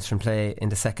 3 points from play in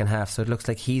the second half, so it looks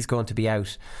like he's going to be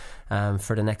out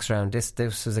for the next round. This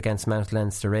was against Mount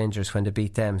Leinster Rangers when they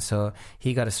beat them, so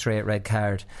he got a straight red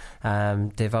card.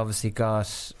 They've obviously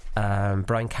got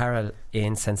Brian Carroll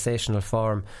in sensational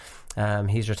form.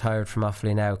 He's retired from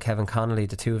Offaly now. Kevin Connolly,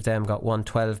 the two of them got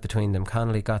 1-12 between them.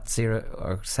 Connolly got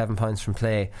 7 points from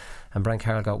play, and Brian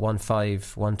Carroll got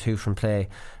 1-5, 1-2 from play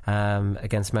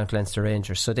against Mount Leinster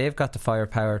Rangers. So they've got the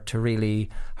firepower to really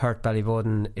hurt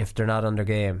Ballyboden if they're not under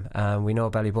game. We know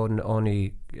Ballyboden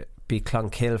only beat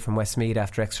Clonkill from Westmeath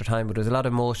after extra time, but there was a lot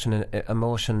of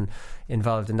emotion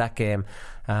involved in that game.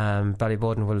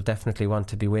 Ballyboden will definitely want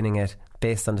to be winning it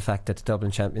based on the fact that the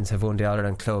Dublin champions have won the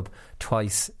All-Ireland Club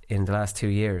twice in the last 2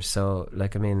 years. So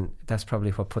that's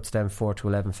probably what puts them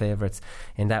 4-11 favourites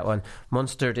in that one.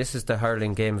 Munster, this is the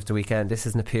hurling game of the weekend. This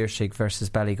is Na Piarsaigh versus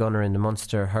Ballygunner in the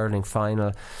Munster hurling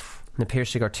final. Na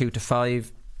Piarsaigh are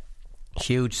 2-5.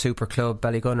 Huge super club.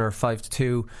 Ballygunner are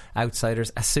 5-2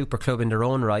 outsiders, a super club in their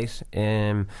own right.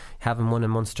 Haven't won a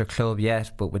Munster club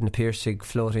yet, but with Na Piarsaigh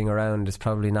floating around, it's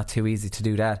probably not too easy to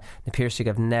do that. Na Piarsaigh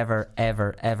have never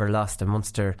ever lost a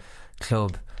Munster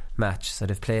club match, so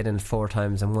they've played in it 4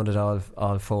 times and won it all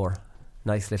 4.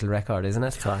 Nice little record, isn't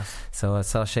it? Class. So I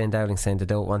saw Shane Dowling saying they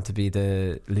don't want to be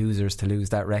the losers to lose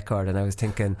that record, and I was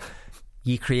thinking,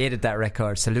 you created that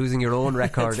record, so losing your own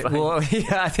record, well,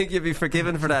 yeah, I think you'd be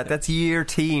forgiven for that. That's year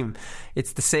team.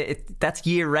 It's that's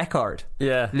year record.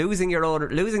 Yeah,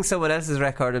 losing someone else's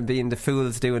record and being the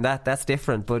fools doing that's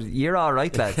different. But you're all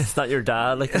right, lads. It's not your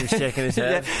dad like he's shaking his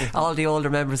head. Yeah. All the older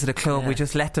members of the club, we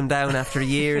just let them down after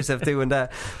years of doing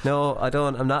that. No, I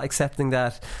don't. I'm not accepting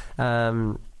that.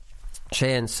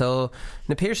 Shane, so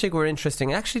Na Piarsaigh were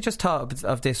interesting. I actually just thought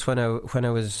of this when I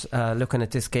was looking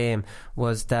at this game,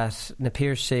 was that Na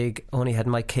Piarsaigh only had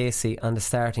Mike Casey on the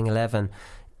starting 11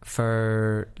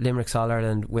 for Limerick's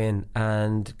All-Ireland win,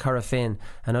 and Corofin,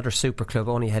 another super club,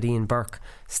 only had Ian Burke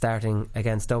starting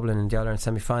against Dublin in the All-Ireland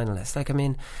semi-final. It's like, I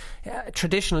mean,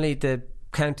 traditionally the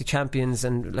county champions,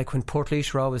 and like when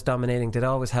Portlaoise were always dominating, they'd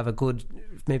always have a good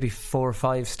maybe 4 or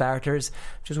 5 starters.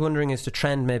 Just wondering, is the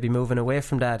trend maybe moving away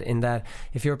from that, in that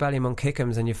if you're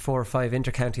Ballymun-Kickham's and you've 4 or 5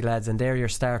 inter-county lads and they're your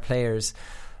star players,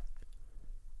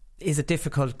 is it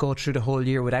difficult to go through the whole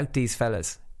year without these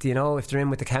fellas? Do you know, if they're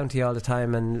in with the county all the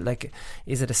time, and like,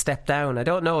 is it a step down? I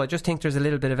don't know. I just think there's a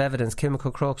little bit of evidence.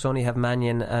 Kilmacud Crokes only have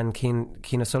Mannion and Keane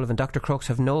O'Sullivan. Dr. Crokes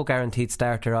have no guaranteed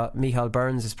starter. Micheál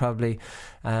Burns is probably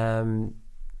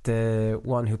the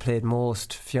one who played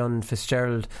most. Fionn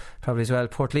Fitzgerald probably as well.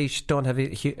 Portlaoise don't have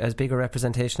as big a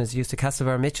representation as used to.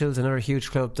 Castlebar Mitchell's another huge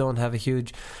club, don't have a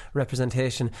huge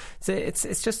representation. So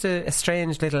it's just a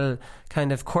strange little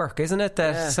kind of quirk, isn't it,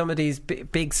 that some of these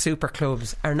big super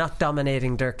clubs are not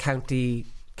dominating their county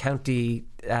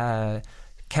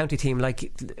team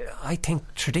like I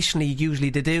think traditionally usually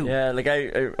they do. Yeah, like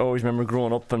I always remember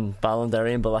growing up in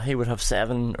Ballinderry and Balahi would have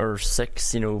 7 or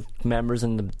 6, members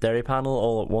in the Derry panel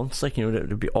all at once. Like,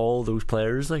 there'd be all those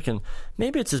players. Like, and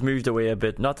maybe it's just moved away a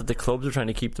bit. Not that the clubs are trying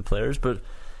to keep the players, but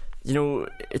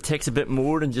it takes a bit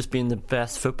more than just being the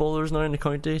best footballers now in the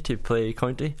county to play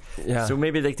county. Yeah. So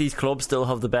maybe like these clubs still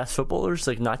have the best footballers,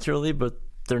 like naturally, but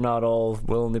they're not all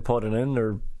willingly putting in,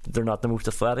 or they're not the most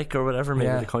athletic or whatever.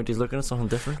 Maybe the county's looking at something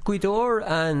different. Gweedore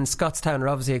and Scottstown are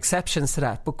obviously exceptions to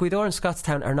that, but Gweedore and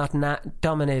Scottstown are not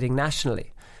dominating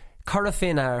nationally.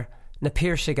 Corofin are, Na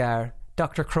Piarsaigh are,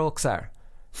 Dr. Crokes are,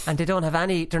 and they don't have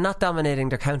any. They're not dominating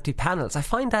their county panels. I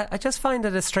just find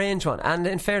it a strange one. And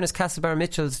in fairness, Castlebar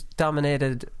Mitchell's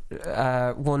dominated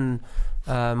one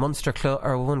Munster club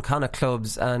or one Connacht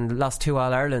clubs and lost 2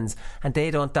 All-Irelands, and they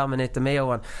don't dominate the Mayo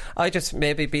one. I just,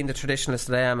 maybe being the traditionalist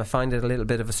that I am, I find it a little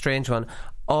bit of a strange one.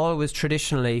 Always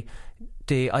traditionally,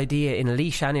 the idea in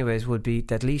Laois anyways would be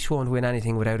that Laois won't win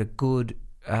anything without a good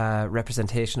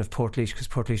representation of Portlaoise, because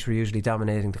Portlaoise were usually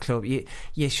dominating the club.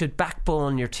 You should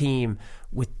backbone your team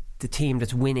with the team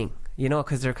that's winning,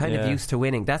 because they're kind of used to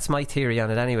winning. That's my theory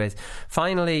on it anyways.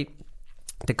 Finally,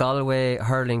 the Galway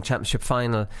Hurling Championship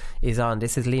final is on.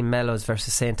 This is Liam Mellows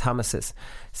versus St. Thomas's.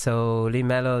 So Liam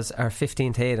Mellows are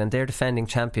 15-8 and they're defending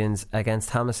champions against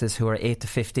Thomas's, who are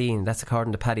 8-15. That's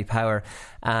according to Paddy Power.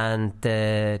 And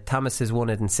the Thomas's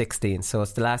won it in 16. So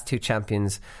it's the last 2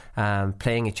 champions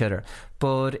playing each other.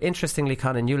 But interestingly,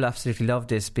 Conan, you'll absolutely love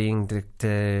this, being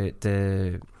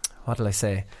the what will I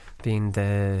say? Being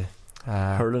the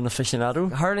hurling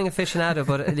aficionado,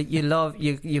 but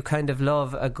you kind of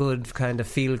love a good kind of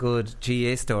feel good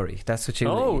GA story. That's what you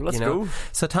let's go.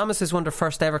 So Thomas has won their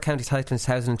first ever county title in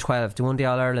 2012. They won the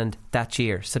All-Ireland that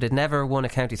year, so they'd never won a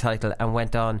county title and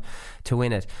went on to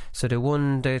win it. So they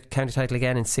won the county title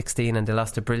again in 16 and they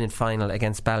lost a brilliant final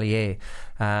against Ballyea.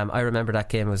 I remember that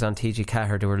game. It was on TG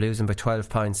Cahir. They were losing by 12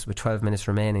 points with 12 minutes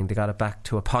remaining. They got it back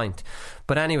to a point.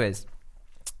 But anyways,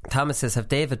 Thomas's have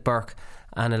David Burke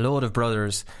and a load of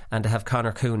brothers, and they have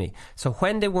Conor Cooney. So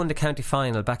when they won the county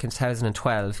final back in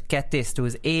 2012, get this, there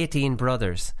was 18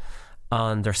 brothers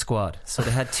on their squad. So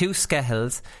they had 2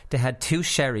 Skehills, they had 2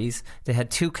 Sherrys, they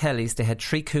had 2 Kellys, they had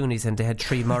 3 Cooneys, and they had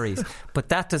 3 Murrays. But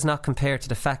that does not compare to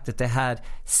the fact that they had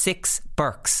 6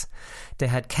 Burkes. They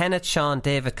had Kenneth, Sean,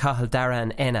 David, Cahill, Dara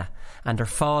and Enna, and their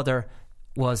father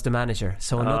was the manager.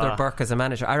 So another Burke as a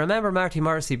manager. I remember Marty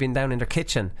Morrissey being down in their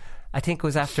kitchen. I think it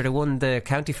was after they won the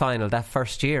county final that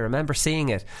first year. I remember seeing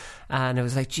it, and it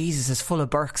was like, Jesus, it's full of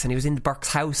Burkes, and he was in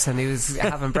Burke's house and he was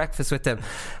having breakfast with them,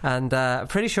 and I'm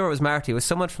pretty sure it was Marty. It was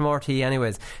someone from RTE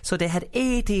anyways. So they had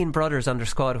 18 brothers on their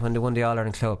squad when they won the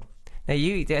All-Ireland Club. Now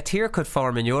a tear could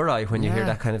form in your eye when you hear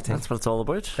that kind of thing. That's what it's all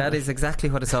about. That is exactly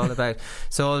what it's all about.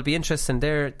 So it'll be interesting.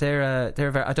 They're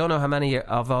very, I don't know how many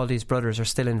of all these brothers are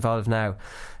still involved now,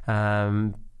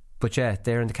 but yeah,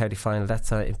 they're in the county final.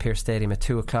 That's in Pearse Stadium at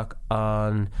 2:00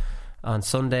 on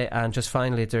Sunday. And just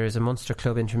finally, there is a Munster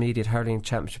Club Intermediate Hurling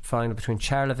Championship final between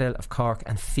Charleville of Cork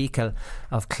and Feakle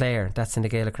of Clare. That's in the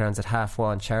Gaelic grounds at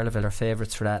 1:30. Charleville are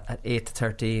favourites for that at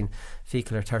 8-13.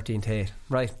 Feakle are 13-8.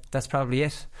 Right, that's probably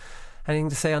it. Anything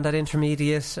to say on that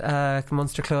intermediate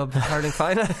Munster Club hurling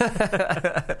final?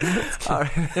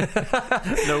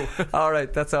 No. All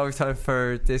right, that's all we've time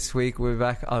for this week. We'll be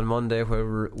back on Monday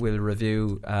where we'll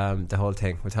review the whole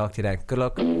thing. We'll talk to you then. Good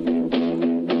luck.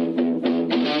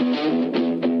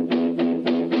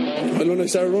 And when I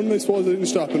started running, I suppose I didn't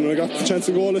stop, and when I got the chance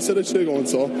to go, I said I should go, and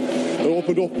so I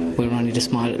opened up. We're only the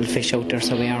small little fish out there,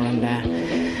 so we are,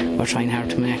 and we're trying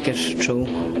hard to make it through.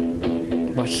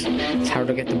 But it's hard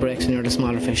to get the breaks when you're the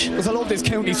smaller fish. Because I love this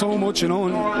county so much, and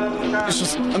it's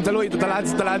just, I'm delighted that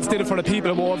the lads did it for the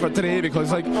people who over today,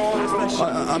 because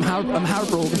I'm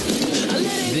heartbroken.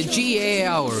 The GAA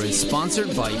Hour is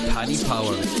sponsored by Paddy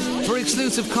Power. For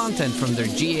exclusive content from their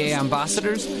GAA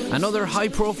ambassadors and other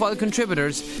high-profile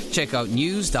contributors, check out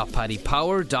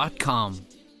news.paddypower.com.